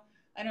now.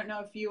 I don't know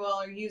if you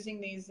all are using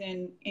these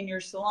in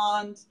your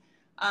salons,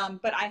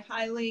 but I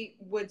highly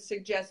would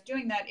suggest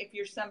doing that if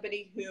you're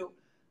somebody who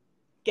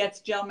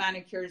gets gel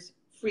manicures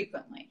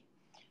frequently.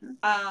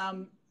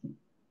 All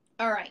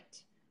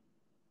right.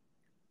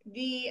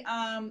 The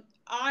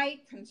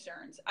eye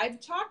concerns. I've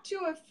talked to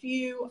a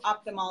few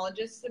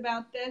ophthalmologists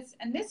about this,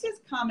 and this is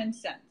common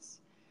sense.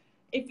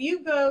 If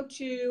you go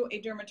to a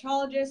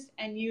dermatologist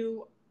and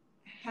you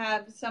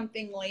have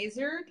something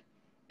lasered,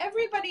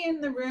 everybody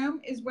in the room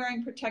is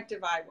wearing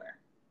protective eyewear,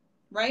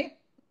 right?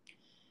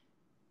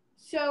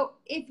 So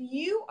if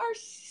you are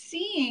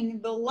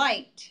seeing the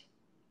light,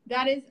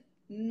 that is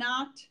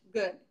not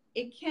good.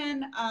 It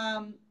can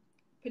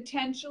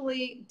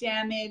potentially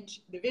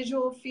damage the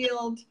visual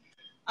field.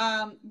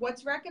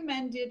 What's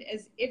recommended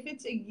is if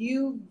it's a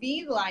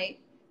UV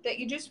light, that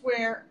you just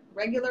wear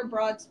regular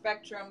broad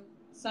spectrum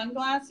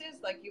sunglasses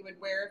like you would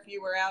wear if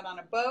you were out on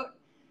a boat.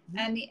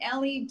 And the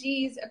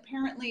LEDs,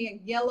 apparently a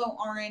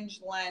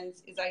yellow-orange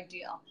lens is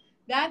ideal.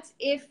 That's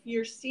if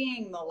you're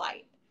seeing the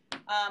light.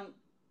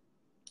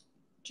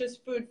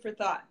 Just food for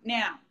thought.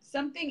 Now,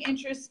 something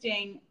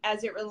interesting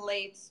as it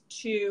relates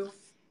to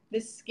the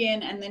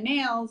skin and the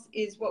nails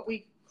is what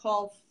we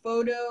call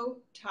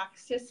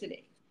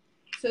phototoxicity.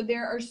 So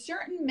there are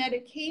certain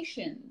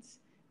medications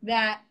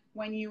that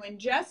when you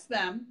ingest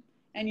them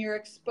and you're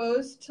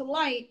exposed to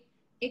light,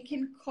 it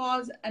can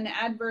cause an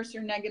adverse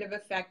or negative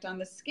effect on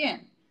the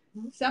skin.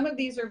 Some of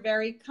these are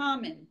very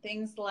common,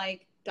 things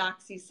like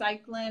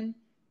doxycycline,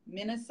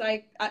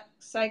 minocycline,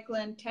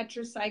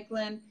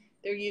 tetracycline.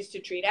 They're used to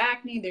treat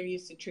acne. They're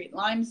used to treat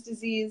Lyme's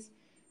disease.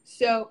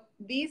 So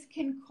these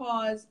can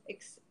cause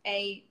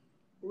a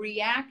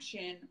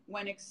reaction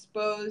when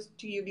exposed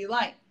to UV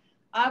light.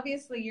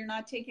 Obviously, you're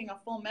not taking a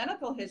full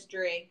medical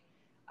history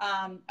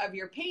of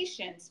your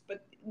patients,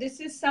 but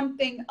this is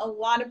something a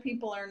lot of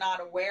people are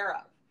not aware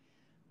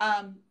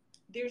of.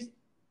 There's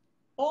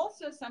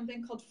also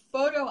something called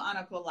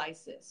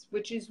photoonycholysis,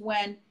 which is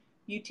when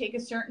you take a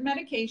certain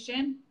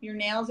medication, your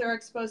nails are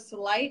exposed to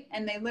light,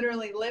 and they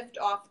literally lift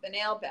off the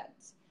nail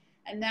beds.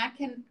 And that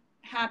can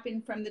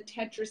happen from the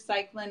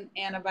tetracycline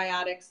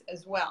antibiotics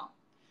as well.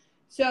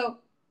 So,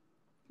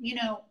 you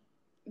know,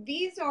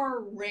 these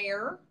are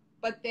rare,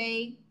 but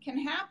they can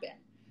happen.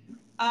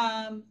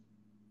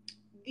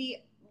 The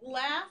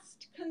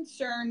last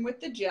concern with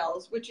the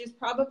gels, which is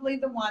probably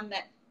the one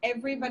that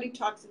everybody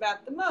talks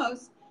about the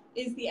most,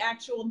 is the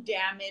actual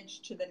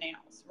damage to the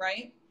nails,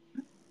 right?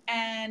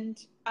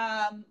 And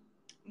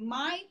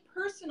my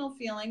personal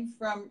feeling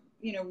from,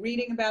 you know,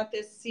 reading about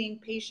this, seeing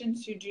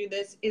patients who do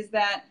this, is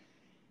that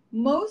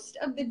most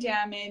of the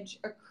damage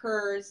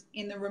occurs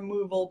in the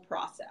removal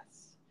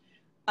process.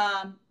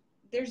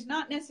 There's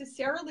not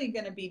necessarily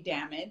going to be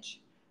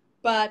damage,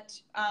 but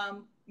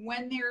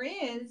when there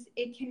is,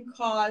 it can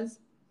cause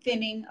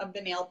thinning of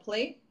the nail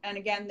plate. And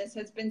again, this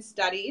has been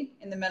studied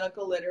in the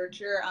medical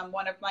literature.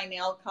 One of my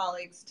nail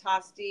colleagues,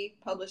 Tosti,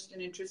 published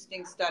an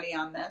interesting study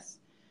on this.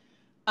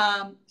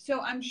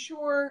 So I'm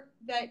sure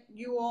that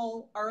you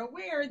all are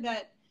aware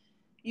that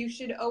you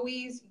should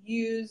always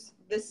use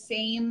the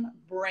same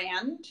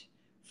brand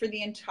for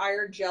the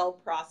entire gel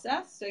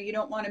process. So you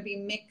don't want to be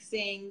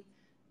mixing,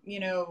 you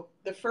know,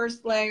 the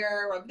first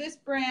layer of this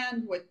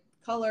brand with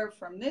color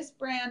from this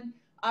brand.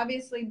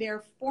 Obviously,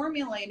 they're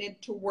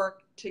formulated to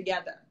work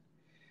together.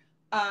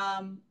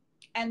 And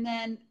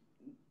then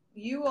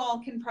you all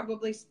can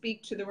probably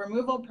speak to the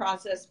removal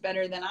process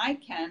better than I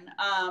can.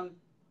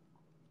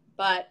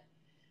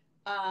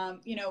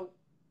 You know,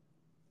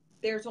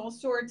 there's all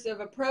sorts of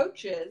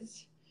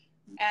approaches,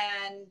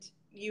 and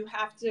you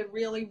have to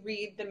really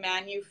read the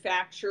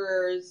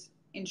manufacturer's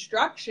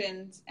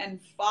instructions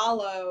and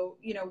follow,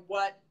 you know,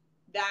 what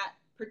that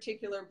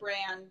particular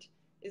brand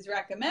is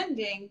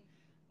recommending,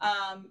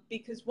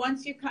 because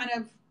once you kind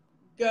of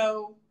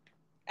go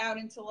out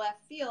into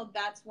left field,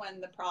 that's when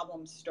the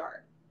problems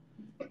start.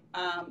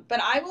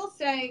 But I will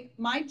say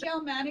my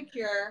gel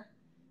manicure,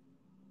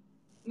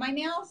 my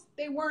nails,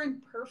 they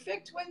weren't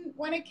perfect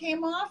when it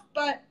came off,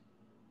 but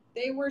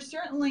they were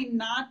certainly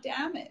not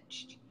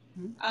damaged.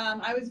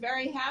 I was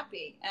very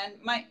happy, and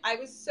I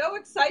was so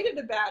excited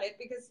about it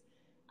because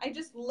I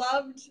just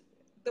loved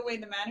the way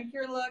the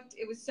manicure looked.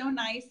 It was so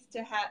nice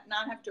to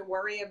not have to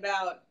worry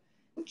about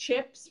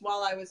chips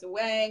while I was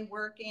away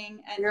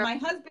working. And my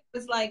husband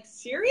was like,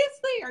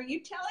 seriously, are you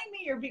telling me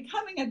you're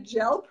becoming a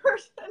gel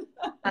person?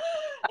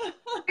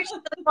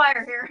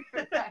 Choir here.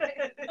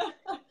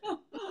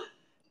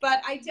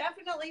 But I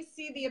definitely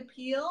see the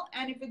appeal,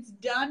 and if it's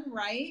done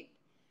right,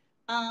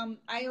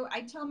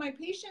 I tell my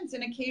patients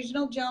an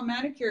occasional gel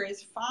manicure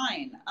is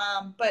fine,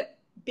 but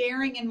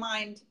bearing in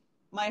mind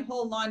my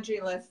whole laundry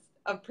list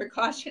of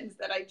precautions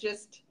that I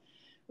just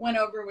went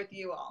over with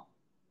you all.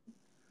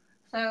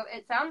 So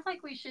it sounds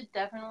like we should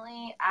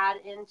definitely add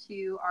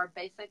into our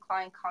basic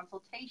client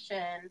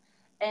consultation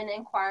an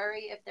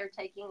inquiry if they're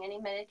taking any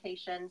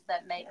medications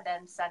that make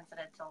them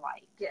sensitive to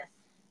light. Yes.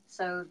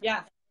 So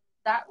Yeah,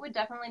 that would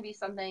definitely be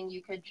something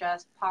you could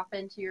just pop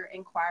into your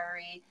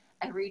inquiry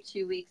every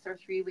 2 weeks or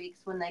 3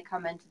 weeks when they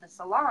come into the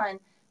salon,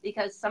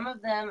 because some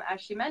of them,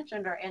 as she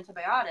mentioned, are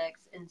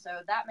antibiotics, and so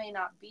that may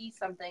not be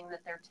something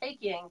that they're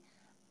taking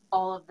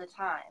all of the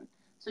time.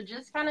 So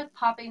just kind of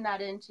popping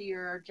that into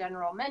your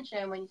general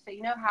mention when you say,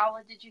 you know, how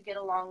did you get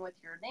along with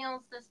your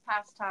nails this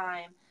past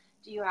time?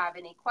 Do you have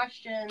any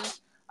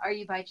questions? Are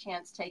you by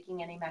chance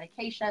taking any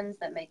medications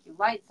that make you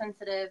light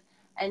sensitive?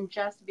 And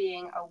just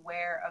being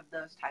aware of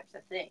those types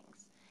of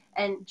things.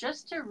 And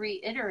just to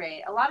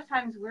reiterate, a lot of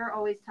times we're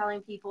always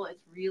telling people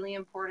it's really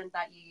important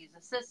that you use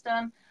a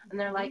system, and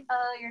they're like,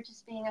 oh, you're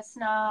just being a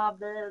snob,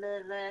 blah,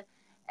 blah, blah.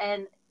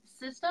 And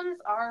systems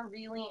are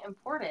really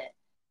important.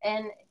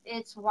 And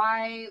it's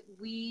why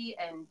we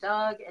and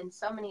Doug and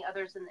so many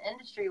others in the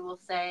industry will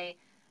say,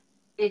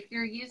 if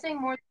you're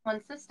using more than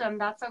one system,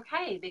 that's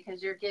okay,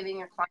 because you're giving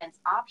your clients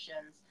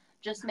options.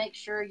 Just make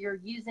sure you're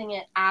using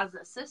it as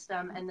a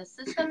system, and the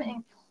system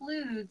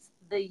includes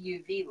the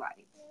UV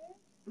light.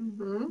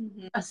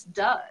 It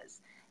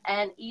does.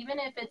 And even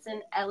if it's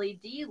an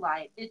LED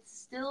light, it's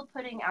still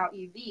putting out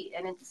UV,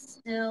 and it's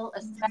still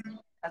a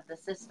segment of the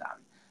system.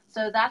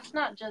 So that's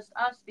not just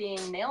us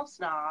being nail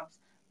snobs.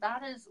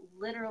 That is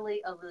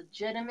literally a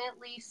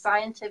legitimately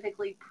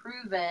scientifically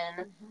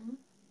proven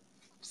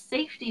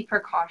safety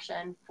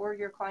precaution for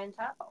your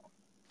clientele.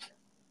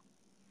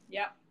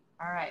 Yep.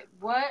 All right.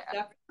 What do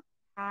we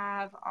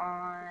have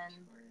on?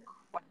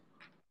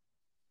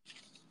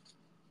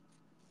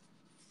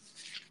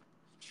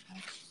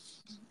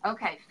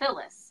 Okay,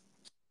 Phyllis.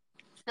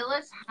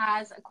 Phyllis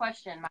has a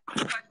question. My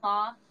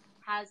mother-in-law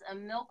has a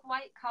milk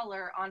white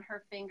color on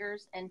her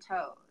fingers and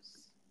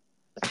toes.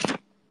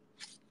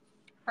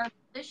 Her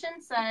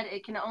physician said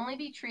it can only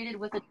be treated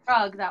with a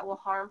drug that will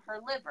harm her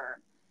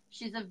liver.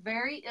 She's a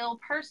very ill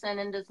person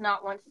and does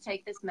not want to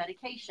take this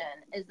medication.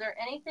 Is there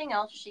anything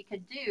else she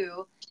could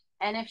do?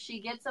 And if she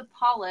gets a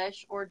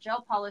polish or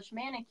gel polish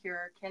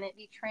manicure, can it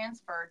be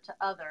transferred to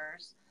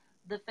others?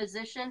 The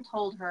physician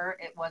told her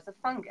it was a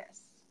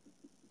fungus.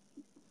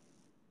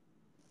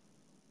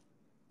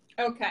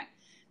 Okay,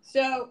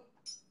 so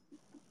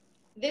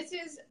this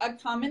is a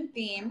common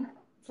theme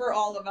for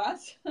all of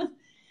us.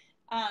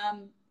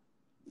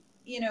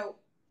 You know,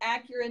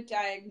 accurate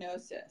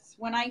diagnosis.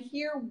 When I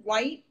hear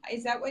white,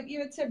 is that what you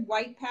had said?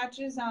 White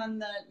patches on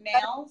the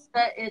nails?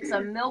 It's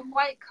a milk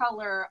white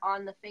color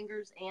on the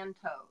fingers and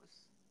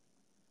toes.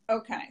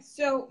 Okay,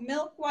 so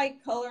milk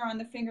white color on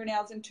the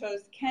fingernails and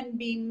toes can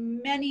be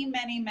many,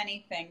 many,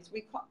 many things.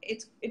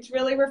 It's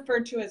really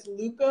referred to as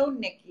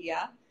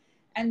leukonychia,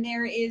 and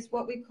there is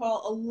what we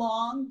call a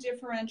long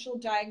differential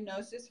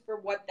diagnosis for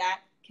what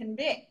that can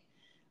be.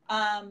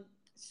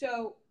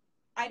 So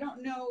I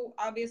don't know,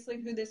 obviously,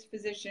 who this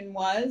physician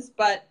was,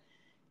 but,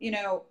 you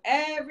know,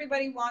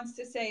 everybody wants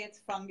to say it's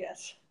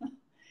fungus.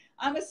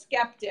 I'm a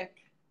skeptic.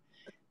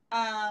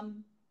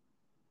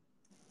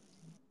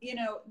 You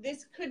know,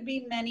 this could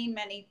be many,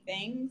 many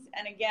things.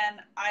 And again,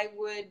 I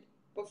would,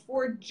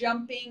 before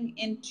jumping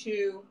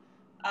into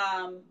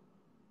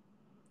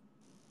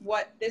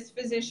what this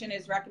physician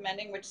is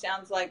recommending, which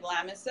sounds like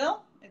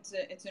Lamisil, it's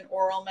an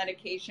oral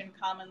medication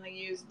commonly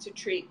used to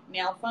treat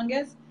nail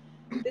fungus.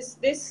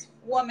 This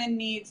woman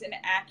needs an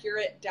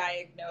accurate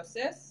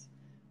diagnosis,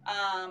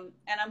 and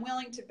I'm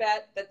willing to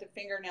bet that the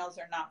fingernails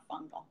are not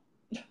fungal.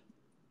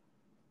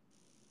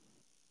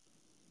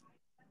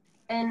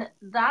 And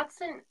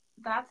that's an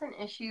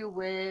issue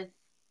with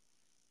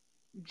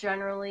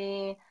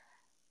generally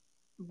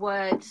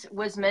what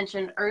was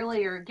mentioned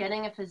earlier,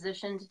 getting a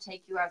physician to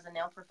take you as a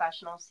nail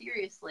professional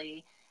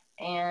seriously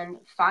and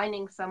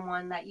finding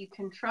someone that you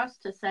can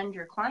trust to send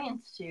your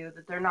clients to,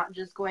 that they're not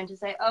just going to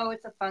say, oh,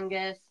 it's a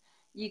fungus,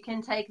 you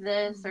can take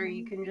this or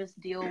you can just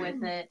deal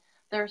with it.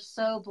 They're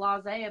so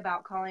blasé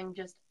about calling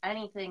just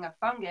anything a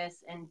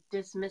fungus and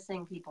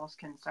dismissing people's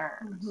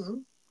concerns.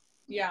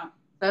 Yeah.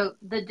 So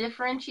the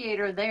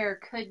differentiator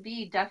there could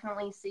be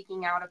definitely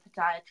seeking out a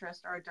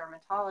podiatrist or a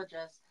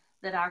dermatologist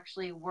that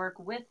actually work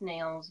with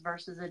nails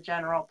versus a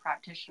general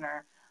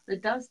practitioner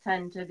that does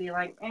tend to be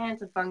like,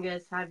 it's a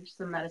fungus, have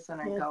some medicine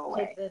and go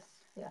away. Take this.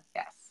 Yeah.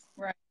 Yes.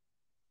 Right.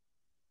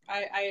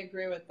 I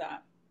agree with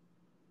that.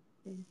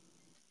 Do you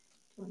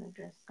want to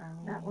address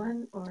that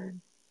one or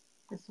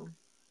this one?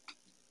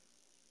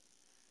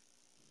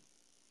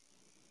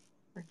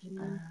 Or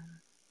Janine?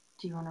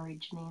 Do you want to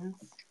read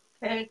Janine's?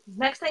 Okay.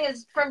 Next thing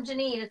is from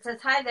Janine. It says,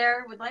 hi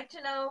there. Would like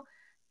to know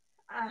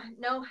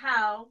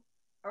how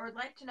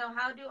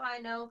do I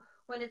know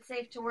when it's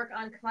safe to work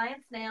on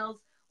clients'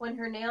 nails when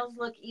her nails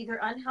look either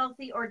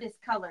unhealthy or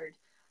discolored?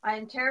 I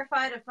am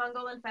terrified of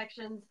fungal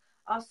infections.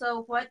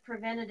 Also, what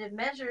preventative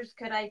measures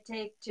could I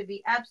take to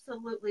be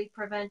absolutely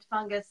prevent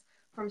fungus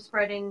from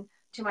spreading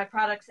to my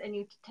products and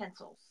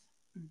utensils?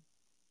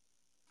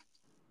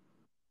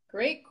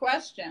 Great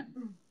question.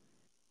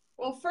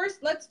 Well,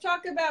 first, let's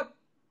talk about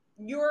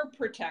your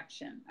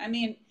protection. I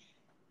mean,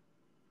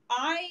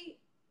 I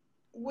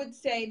would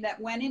say that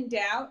when in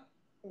doubt,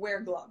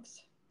 wear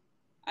gloves.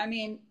 I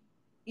mean,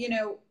 you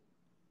know,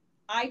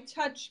 I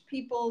touch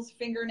people's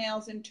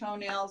fingernails and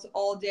toenails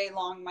all day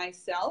long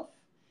myself,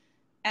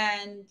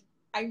 and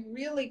I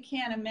really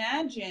can't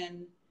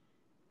imagine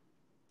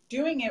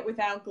doing it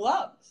without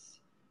gloves.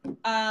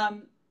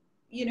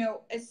 You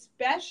know,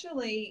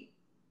 especially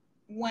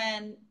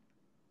when,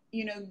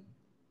 you know,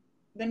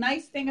 the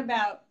nice thing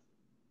about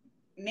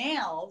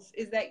nails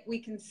is that we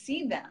can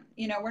see them.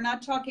 You know, we're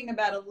not talking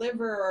about a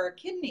liver or a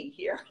kidney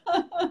here.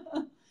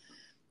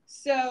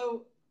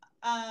 So,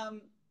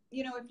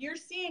 you know, if you're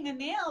seeing a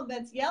nail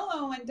that's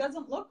yellow and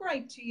doesn't look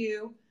right to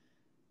you,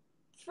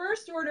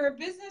 first order of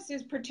business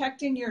is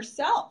protecting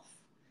yourself.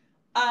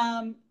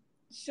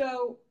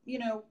 So, you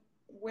know,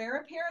 wear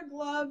a pair of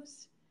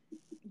gloves.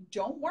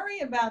 Don't worry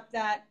about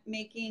that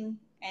making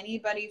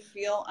anybody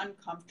feel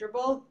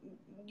uncomfortable.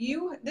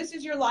 This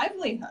is your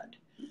livelihood.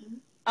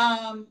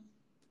 And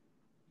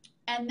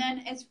then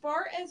as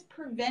far as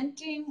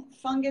preventing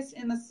fungus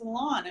in the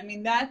salon, I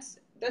mean, that's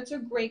a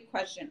great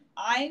question.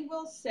 I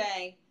will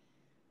say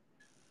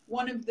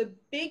one of the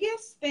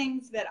biggest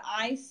things that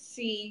I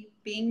see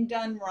being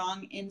done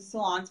wrong in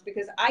salons,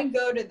 because I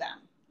go to them.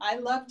 I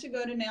love to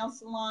go to nail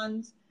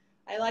salons.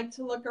 I like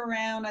to look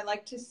around. I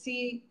like to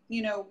see,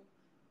 you know,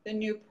 the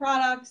new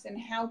products and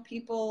how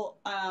people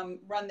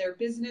run their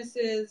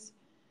businesses.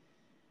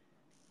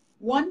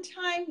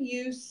 One-time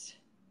use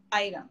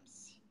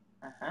items.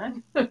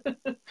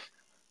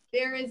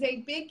 There is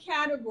a big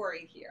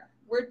category here.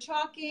 We're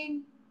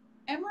talking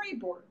emery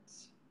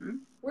boards.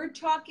 We're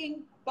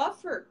talking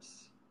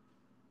buffers.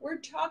 We're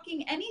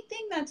talking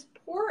anything that's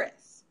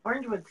porous.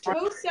 Orangewood.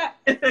 Toe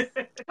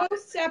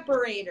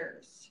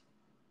separators.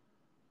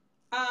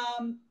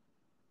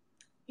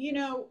 You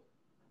know,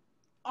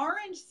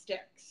 orange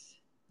sticks.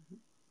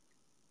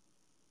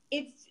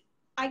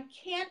 I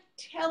can't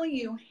tell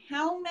you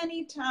how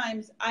many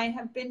times I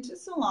have been to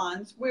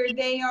salons where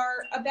they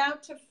are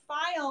about to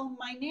file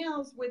my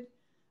nails with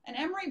an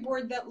emery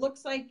board that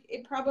looks like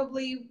it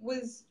probably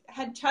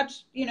had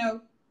touched, you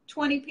know,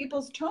 20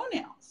 people's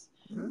toenails,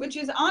 which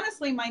is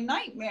honestly my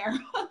nightmare.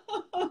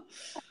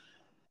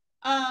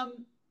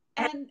 And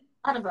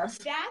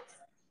that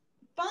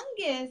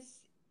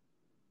fungus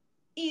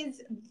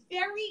is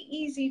very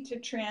easy to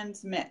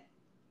transmit.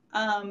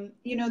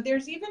 You know,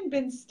 there's even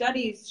been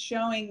studies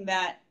showing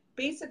that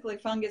basically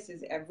fungus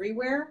is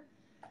everywhere.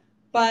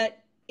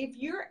 But if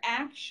you're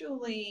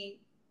actually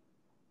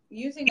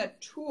using a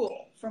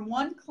tool from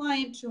one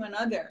client to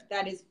another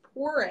that is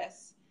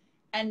porous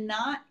and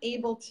not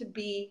able to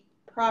be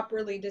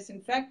properly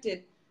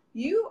disinfected,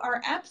 you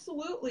are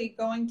absolutely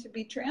going to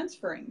be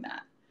transferring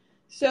that.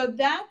 So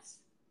that's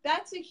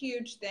a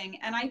huge thing.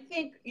 And I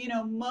think, you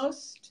know,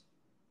 most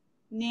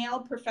nail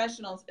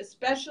professionals,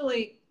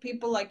 especially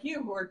people like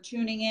you who are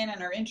tuning in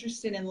and are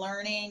interested in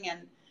learning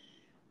and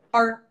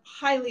are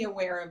highly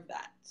aware of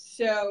that.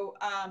 So,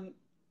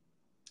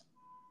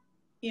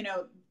 you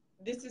know,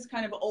 this is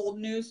kind of old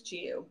news to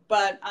you,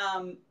 but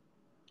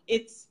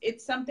it's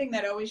something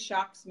that always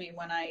shocks me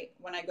when I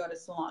go to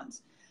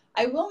salons.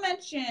 I will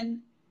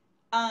mention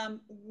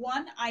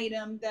one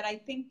item that I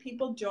think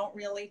people don't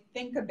really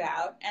think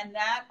about, and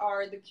that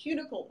are the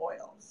cuticle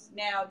oils.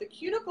 Now, the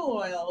cuticle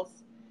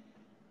oils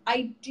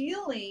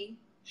ideally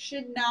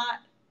should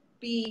not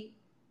be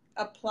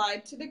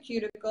applied to the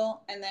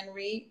cuticle and then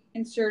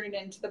reinserted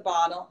into the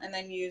bottle and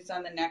then used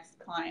on the next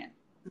client.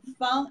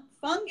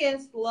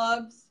 Fungus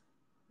loves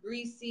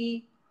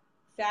greasy,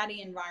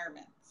 fatty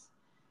environments.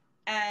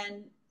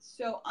 And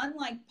so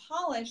unlike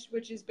polish,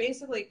 which is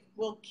basically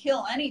will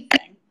kill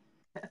anything,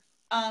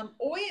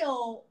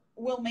 oil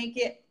will make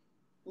it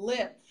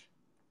live.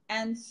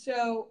 And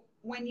so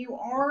when you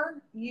are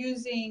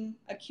using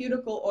a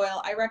cuticle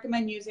oil, I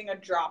recommend using a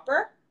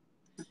dropper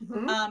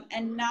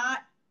and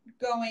not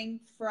going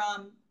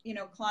from, you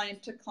know,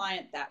 client to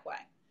client that way.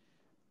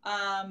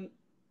 I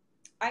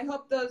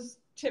hope those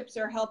tips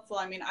are helpful.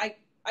 I mean, I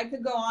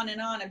could go on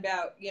and on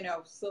about, you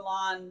know,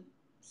 salon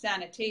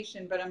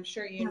sanitation, but I'm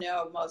sure you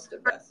know most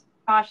of this.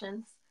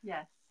 Cautions.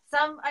 Yes.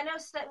 I know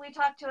that we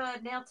talked to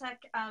a nail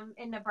tech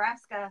in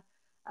Nebraska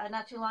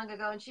not too long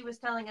ago, and she was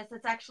telling us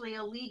it's actually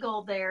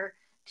illegal there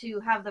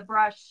to have the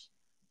brush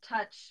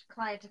touch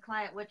client to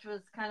client, which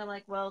was kind of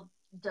like, well,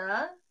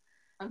 duh.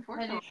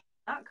 Unfortunately,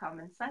 not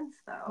common sense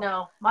though.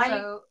 No.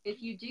 So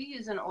if you do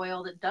use an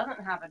oil that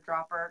doesn't have a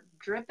dropper,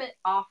 drip it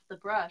off the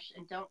brush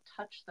and don't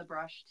touch the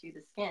brush to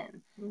the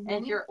skin. And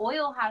if your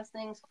oil has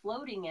things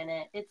floating in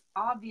it, it's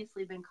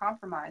obviously been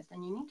compromised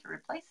and you need to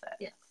replace it.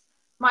 Yes.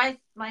 My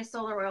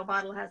solar oil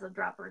bottle has a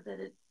dropper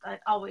I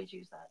always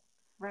use that.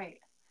 Right.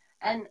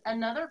 And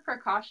another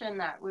precaution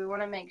that we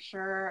want to make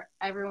sure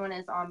everyone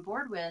is on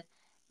board with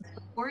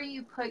before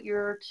you put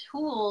your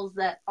tools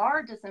that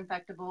are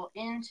disinfectable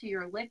into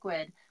your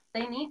liquid,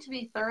 they need to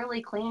be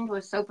thoroughly cleaned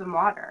with soap and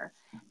water.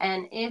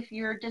 And if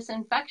your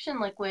disinfection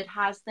liquid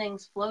has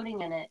things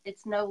floating in it,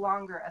 it's no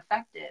longer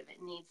effective.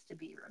 It needs to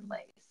be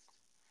replaced.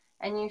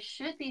 And you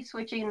should be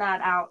switching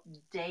that out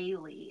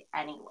daily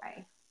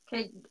anyway.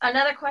 Okay,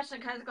 another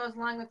question kind of goes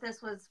along with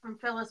this was from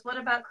Phyllis. What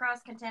about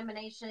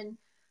cross-contamination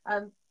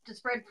to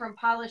spread from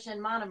polish and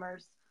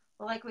monomers?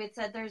 Well, like we had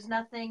said, there's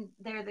nothing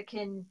there that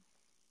can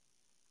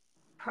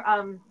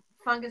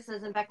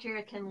funguses and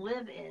bacteria can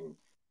live in.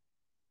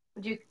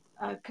 Would you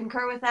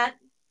concur with that?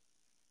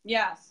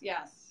 Yes,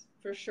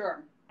 for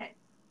sure. Okay.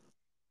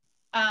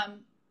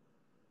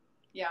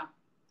 Yeah.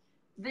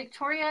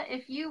 Victoria,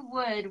 if you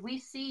would, we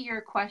see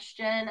your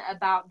question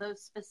about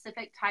those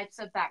specific types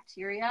of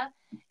bacteria.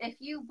 If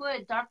you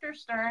would, Dr.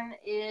 Stern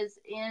is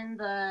in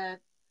the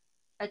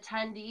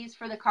attendees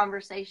for the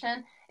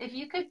conversation. If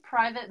you could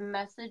private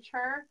message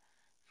her.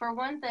 For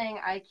one thing,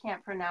 I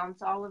can't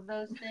pronounce all of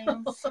those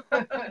things.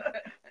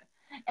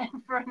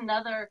 And for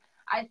another,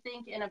 I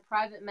think in a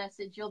private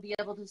message, you'll be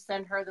able to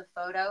send her the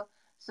photo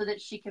so that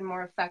she can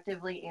more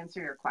effectively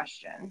answer your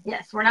question.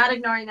 Yes, we're not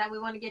ignoring that. We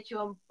want to get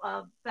you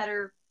a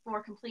better,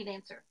 more complete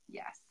answer.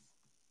 Yes.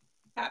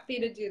 Happy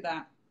to do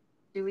that.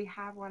 Do we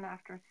have one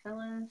after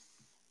Phyllis?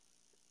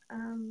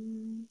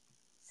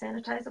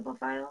 Sanitizable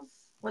files?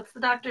 What's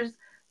the doctor's?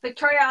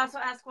 Victoria also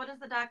asked, what is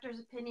the doctor's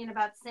opinion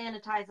about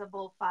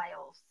sanitizable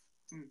files?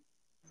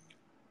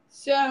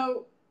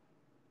 So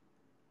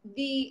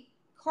the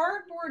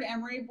cardboard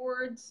emery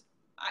boards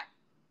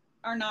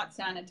are not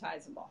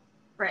sanitizable.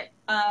 Right.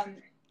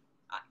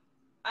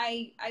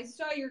 I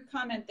saw your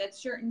comment that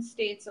certain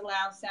states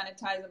allow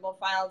sanitizable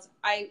files.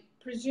 I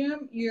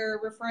presume you're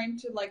referring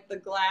to like the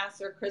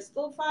glass or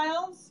crystal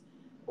files,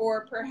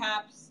 or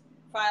perhaps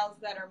files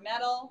that are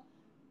metal.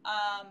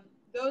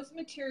 Those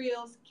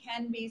materials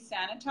can be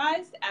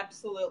sanitized,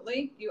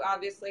 absolutely. You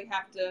obviously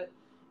have to,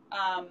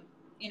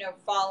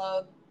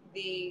 follow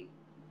the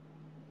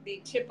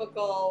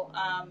typical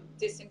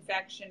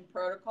disinfection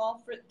protocol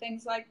for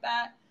things like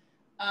that.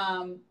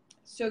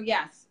 So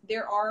yes,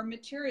 there are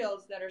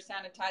materials that are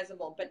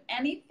sanitizable, but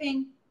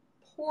anything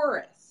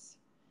porous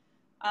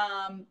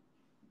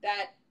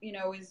that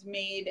is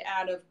made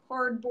out of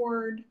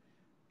cardboard,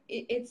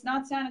 it's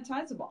not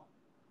sanitizable.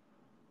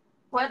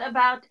 What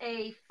about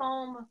a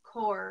foam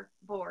core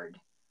board?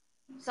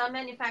 Some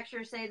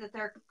manufacturers say that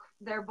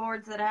their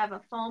boards that have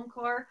a foam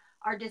core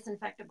are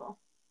disinfectable.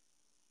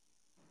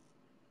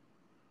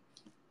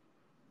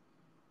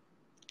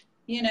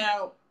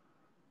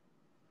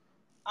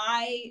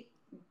 I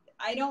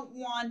don't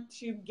want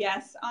to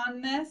guess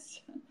on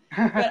this,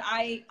 but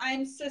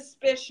I'm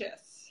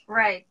suspicious.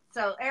 Right.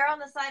 So err on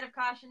the side of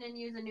caution and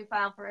use a new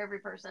file for every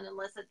person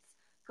unless it's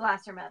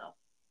glass or metal.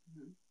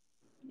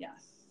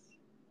 Yes.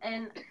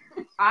 And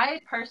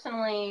I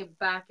personally,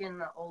 back in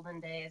the olden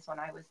days when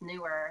I was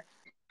newer,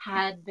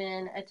 had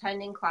been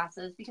attending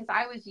classes because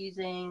I was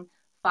using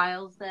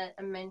files that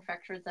a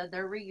manufacturer said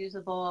they're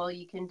reusable,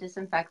 you can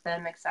disinfect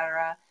them,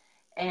 etc.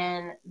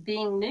 And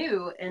being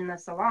new in the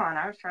salon,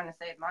 I was trying to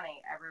save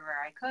money everywhere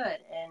I could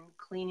and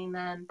cleaning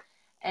them.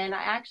 And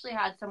I actually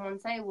had someone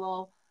say,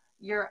 well,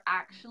 you're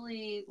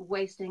actually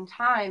wasting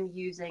time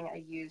using a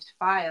used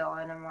file.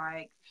 And I'm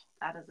like,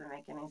 that doesn't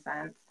make any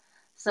sense.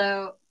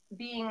 So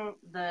being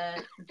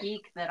the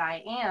geek that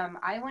I am,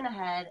 I went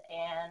ahead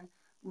and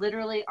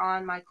literally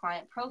on my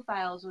client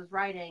profiles was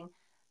writing,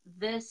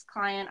 this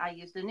client, I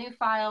used a new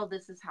file.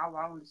 This is how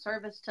long the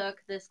service took.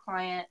 This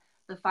client,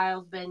 the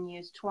file's been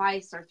used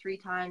twice or 3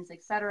 times,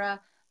 etc.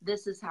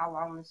 This is how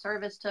long the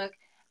service took.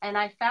 And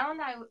I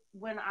found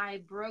when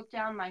I broke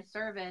down my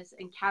service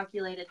and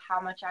calculated how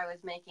much I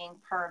was making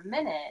per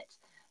minute,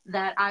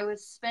 that I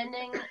was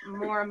spending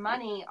more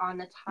money on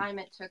the time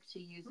it took to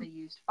use a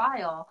used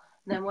file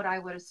than what I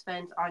would have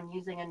spent on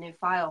using a new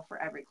file for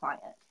every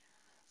client.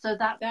 So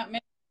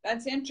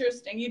that's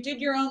interesting. You did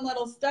your own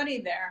little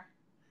study there.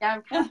 Yeah.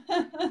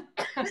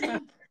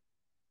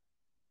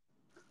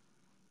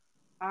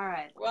 All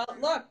right. Well,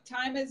 look,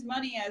 time is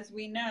money, as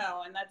we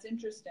know, and that's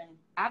interesting.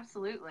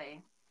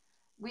 Absolutely.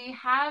 We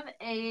have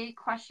a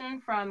question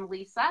from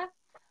Lisa.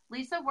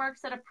 Lisa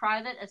works at a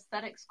private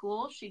aesthetic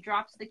school. She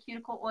drops the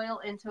cuticle oil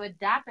into a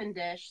dappen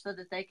dish so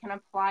that they can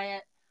apply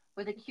it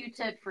with a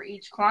Q-tip for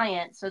each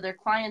client, so their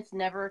clients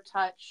never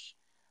touch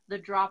the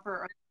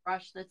dropper or the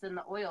brush that's in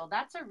the oil.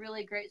 That's a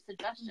really great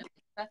suggestion,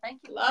 Lisa. Thank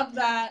you. Love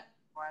that.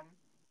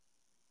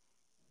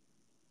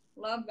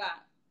 Love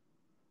that.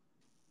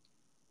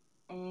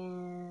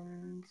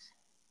 And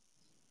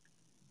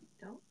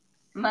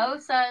Mo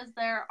says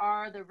there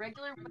are the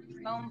regular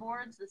foam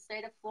boards. The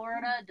state of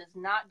Florida does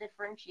not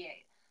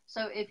differentiate.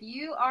 So if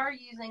you are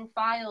using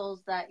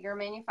files that your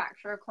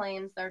manufacturer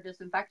claims they're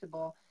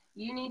disinfectable,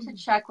 you need to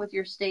check with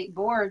your state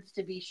boards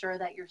to be sure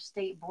that your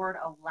state board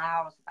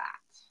allows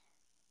that.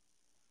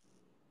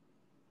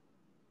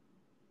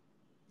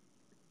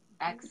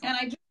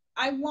 Excellent. And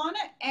I want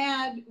to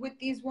add, with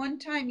these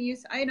one-time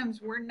use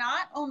items, we're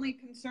not only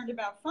concerned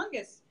about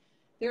fungus.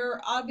 There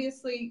are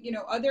obviously,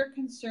 other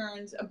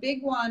concerns. A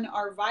big one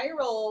are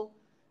viral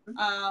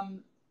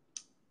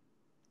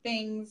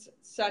things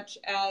such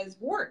as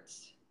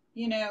warts,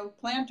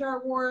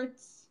 plantar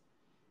warts.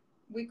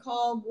 We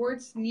call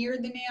warts near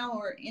the nail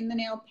or in the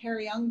nail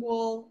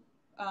periungual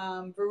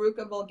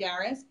verruca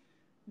vulgaris.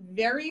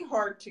 Very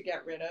hard to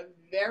get rid of,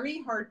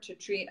 very hard to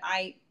treat.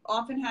 I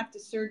often have to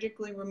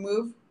surgically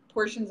remove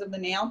portions of the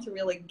nail to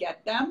really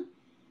get them.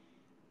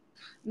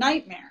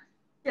 Nightmare.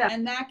 Yeah.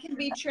 And that can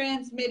be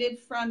transmitted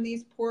from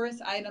these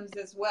porous items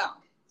as well.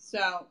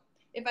 So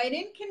if I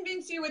didn't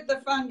convince you with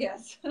the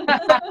fungus.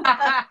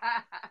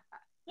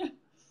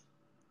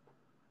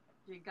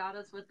 You got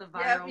us with the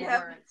viral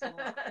words.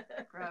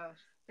 Gross.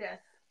 Yes.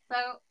 So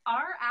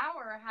our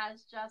hour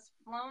has just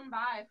flown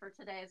by for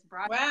today's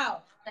broadcast.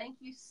 Wow. Thank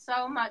you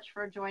so much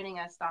for joining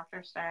us,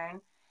 Dr. Stern.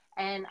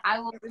 And I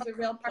will It was a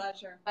real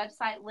pleasure.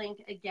 Website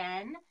link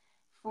again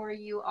for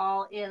you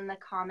all in the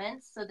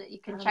comments so that you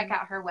can check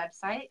out her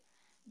website.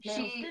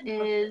 She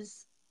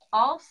is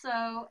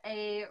also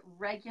a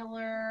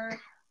regular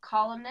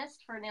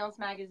columnist for Nails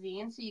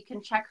Magazine, so you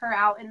can check her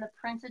out in the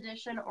print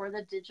edition or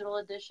the digital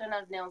edition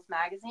of Nails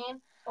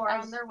Magazine. Or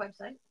on their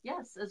website.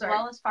 Yes, as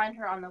well as find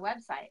her on the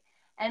website.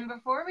 And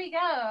before we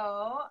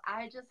go,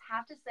 I just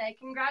have to say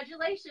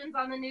congratulations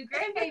on the new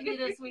grandbaby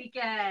this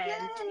weekend.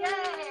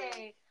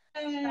 Yay!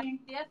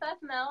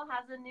 BFFmel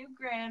has a new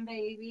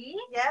grandbaby.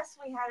 Yes,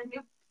 we had a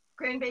new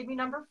grandbaby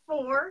number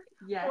 4,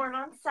 born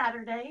on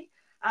Saturday.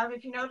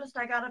 If you noticed,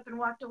 I got up and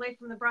walked away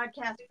from the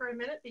broadcast for a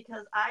minute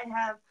because I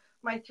have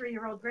my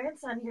 3-year-old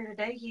grandson here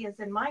today. He is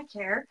in my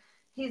care.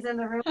 He's in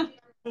the room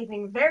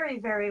behaving very,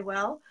 very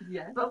well.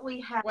 Yes. But we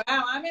had... Wow,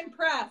 I'm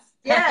impressed.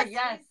 Yes,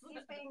 yes.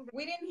 He's being...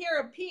 We didn't hear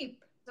a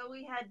peep. So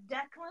we had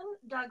Declan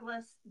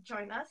Douglas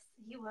join us.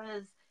 He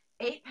was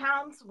 8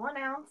 pounds, 1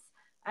 ounce,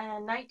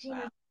 and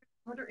 19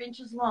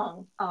 inches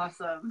long.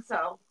 Awesome.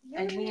 So,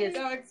 and he is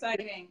so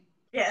exciting.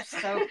 Yes.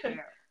 So cute.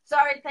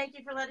 Sorry, thank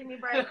you for letting me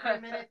brag for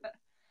a minute.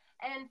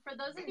 And for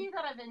those of you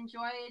that have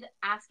enjoyed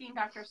asking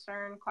Dr.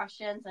 Stern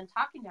questions and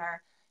talking to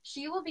her,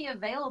 she will be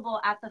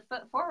available at the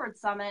Foot Forward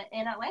Summit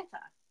in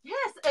Atlanta.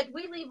 Yes, and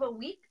we leave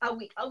we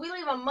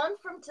leave a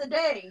month from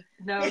today.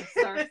 No,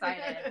 so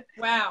excited.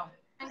 Wow.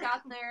 And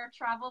got their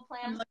travel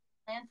plans for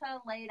Atlanta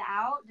laid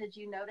out. Did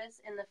you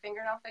notice in the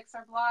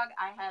FingerNailFixer blog,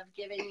 I have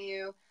given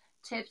you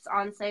tips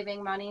on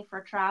saving money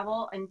for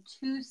travel in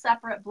 2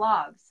 separate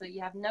blogs. So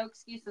you have no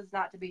excuses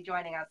not to be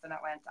joining us in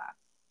Atlanta.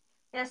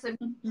 Yes, and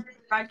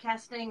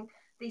broadcasting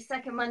the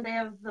second Monday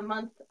of the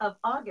month of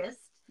August.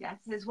 Yes,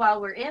 is while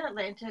we're in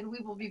Atlanta, and we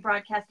will be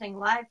broadcasting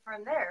live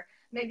from there.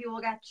 Maybe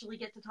we'll actually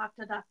get to talk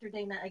to Dr.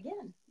 Dana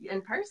again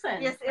in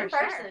person. Yes, in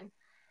person. Sure.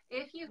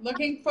 If you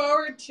looking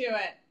forward to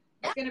it.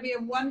 It's going to be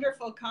a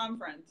wonderful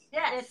conference.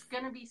 Yes, it's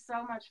going to be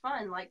so much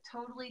fun. Like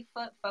totally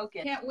foot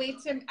focused.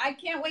 I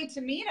can't wait to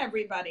meet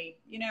everybody.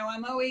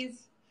 I'm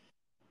always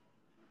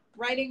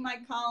writing my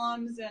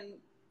columns,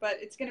 but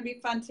it's going to be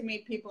fun to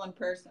meet people in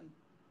person.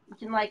 You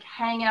can like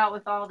hang out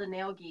with all the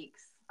nail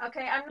geeks.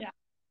 Okay,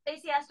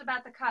 Stacey asked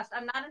about the cost.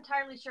 I'm not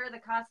entirely sure the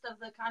cost of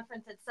the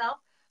conference itself,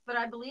 but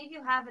I believe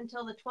you have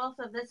until the 12th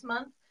of this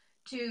month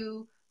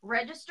to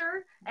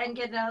register and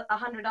get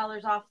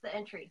 $100 off the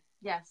entry.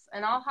 Yes,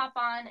 and I'll hop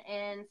on,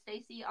 and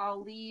Stacey,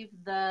 I'll leave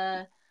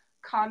the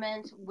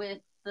comment with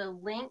the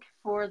link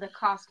for the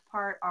cost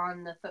part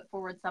on the Foot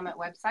Forward Summit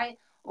website,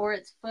 or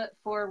it's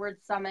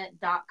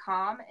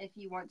footforwardsummit.com if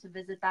you want to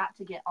visit that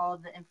to get all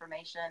of the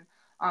information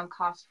on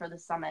cost for the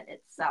summit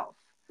itself.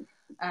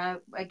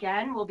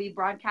 Again, we'll be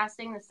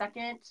broadcasting the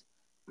second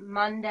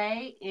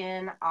Monday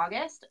in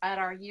August at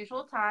our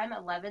usual time,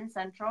 11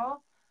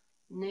 Central,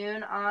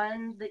 noon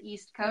on the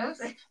East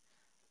Coast,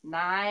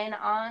 9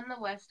 on the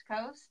West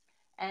Coast,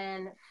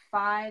 and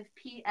 5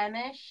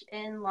 p.m.-ish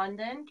in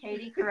London.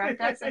 Katie, correct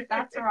us if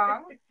that's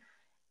wrong.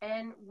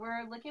 And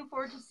we're looking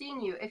forward to seeing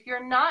you. If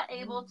you're not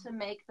able to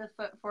make the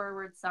Foot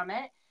Forward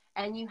Summit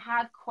and you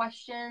have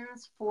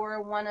questions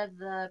for one of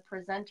the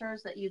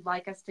presenters that you'd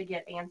like us to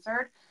get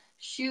answered,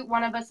 shoot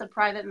one of us a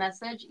private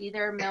message,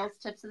 either Mel's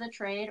Tips of the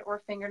Trade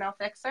or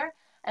FingerNailFixer,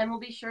 and we'll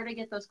be sure to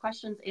get those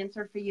questions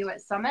answered for you at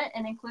Summit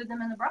and include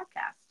them in the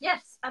broadcast.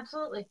 Yes,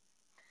 absolutely.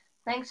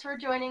 Thanks for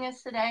joining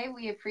us today.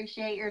 We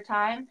appreciate your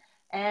time.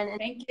 And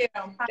thank you.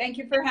 Thank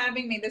you for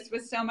having me. This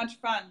was so much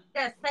fun.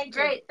 Yes, thank you.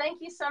 Great.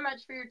 Thank you so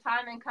much for your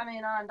time and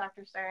coming on,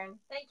 Dr. Stern.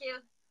 Thank you.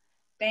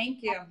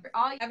 Thank you.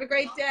 All have a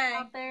great day.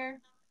 Out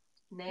there.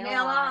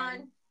 Nail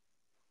on.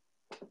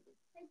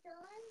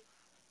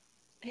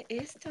 It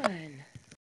is done.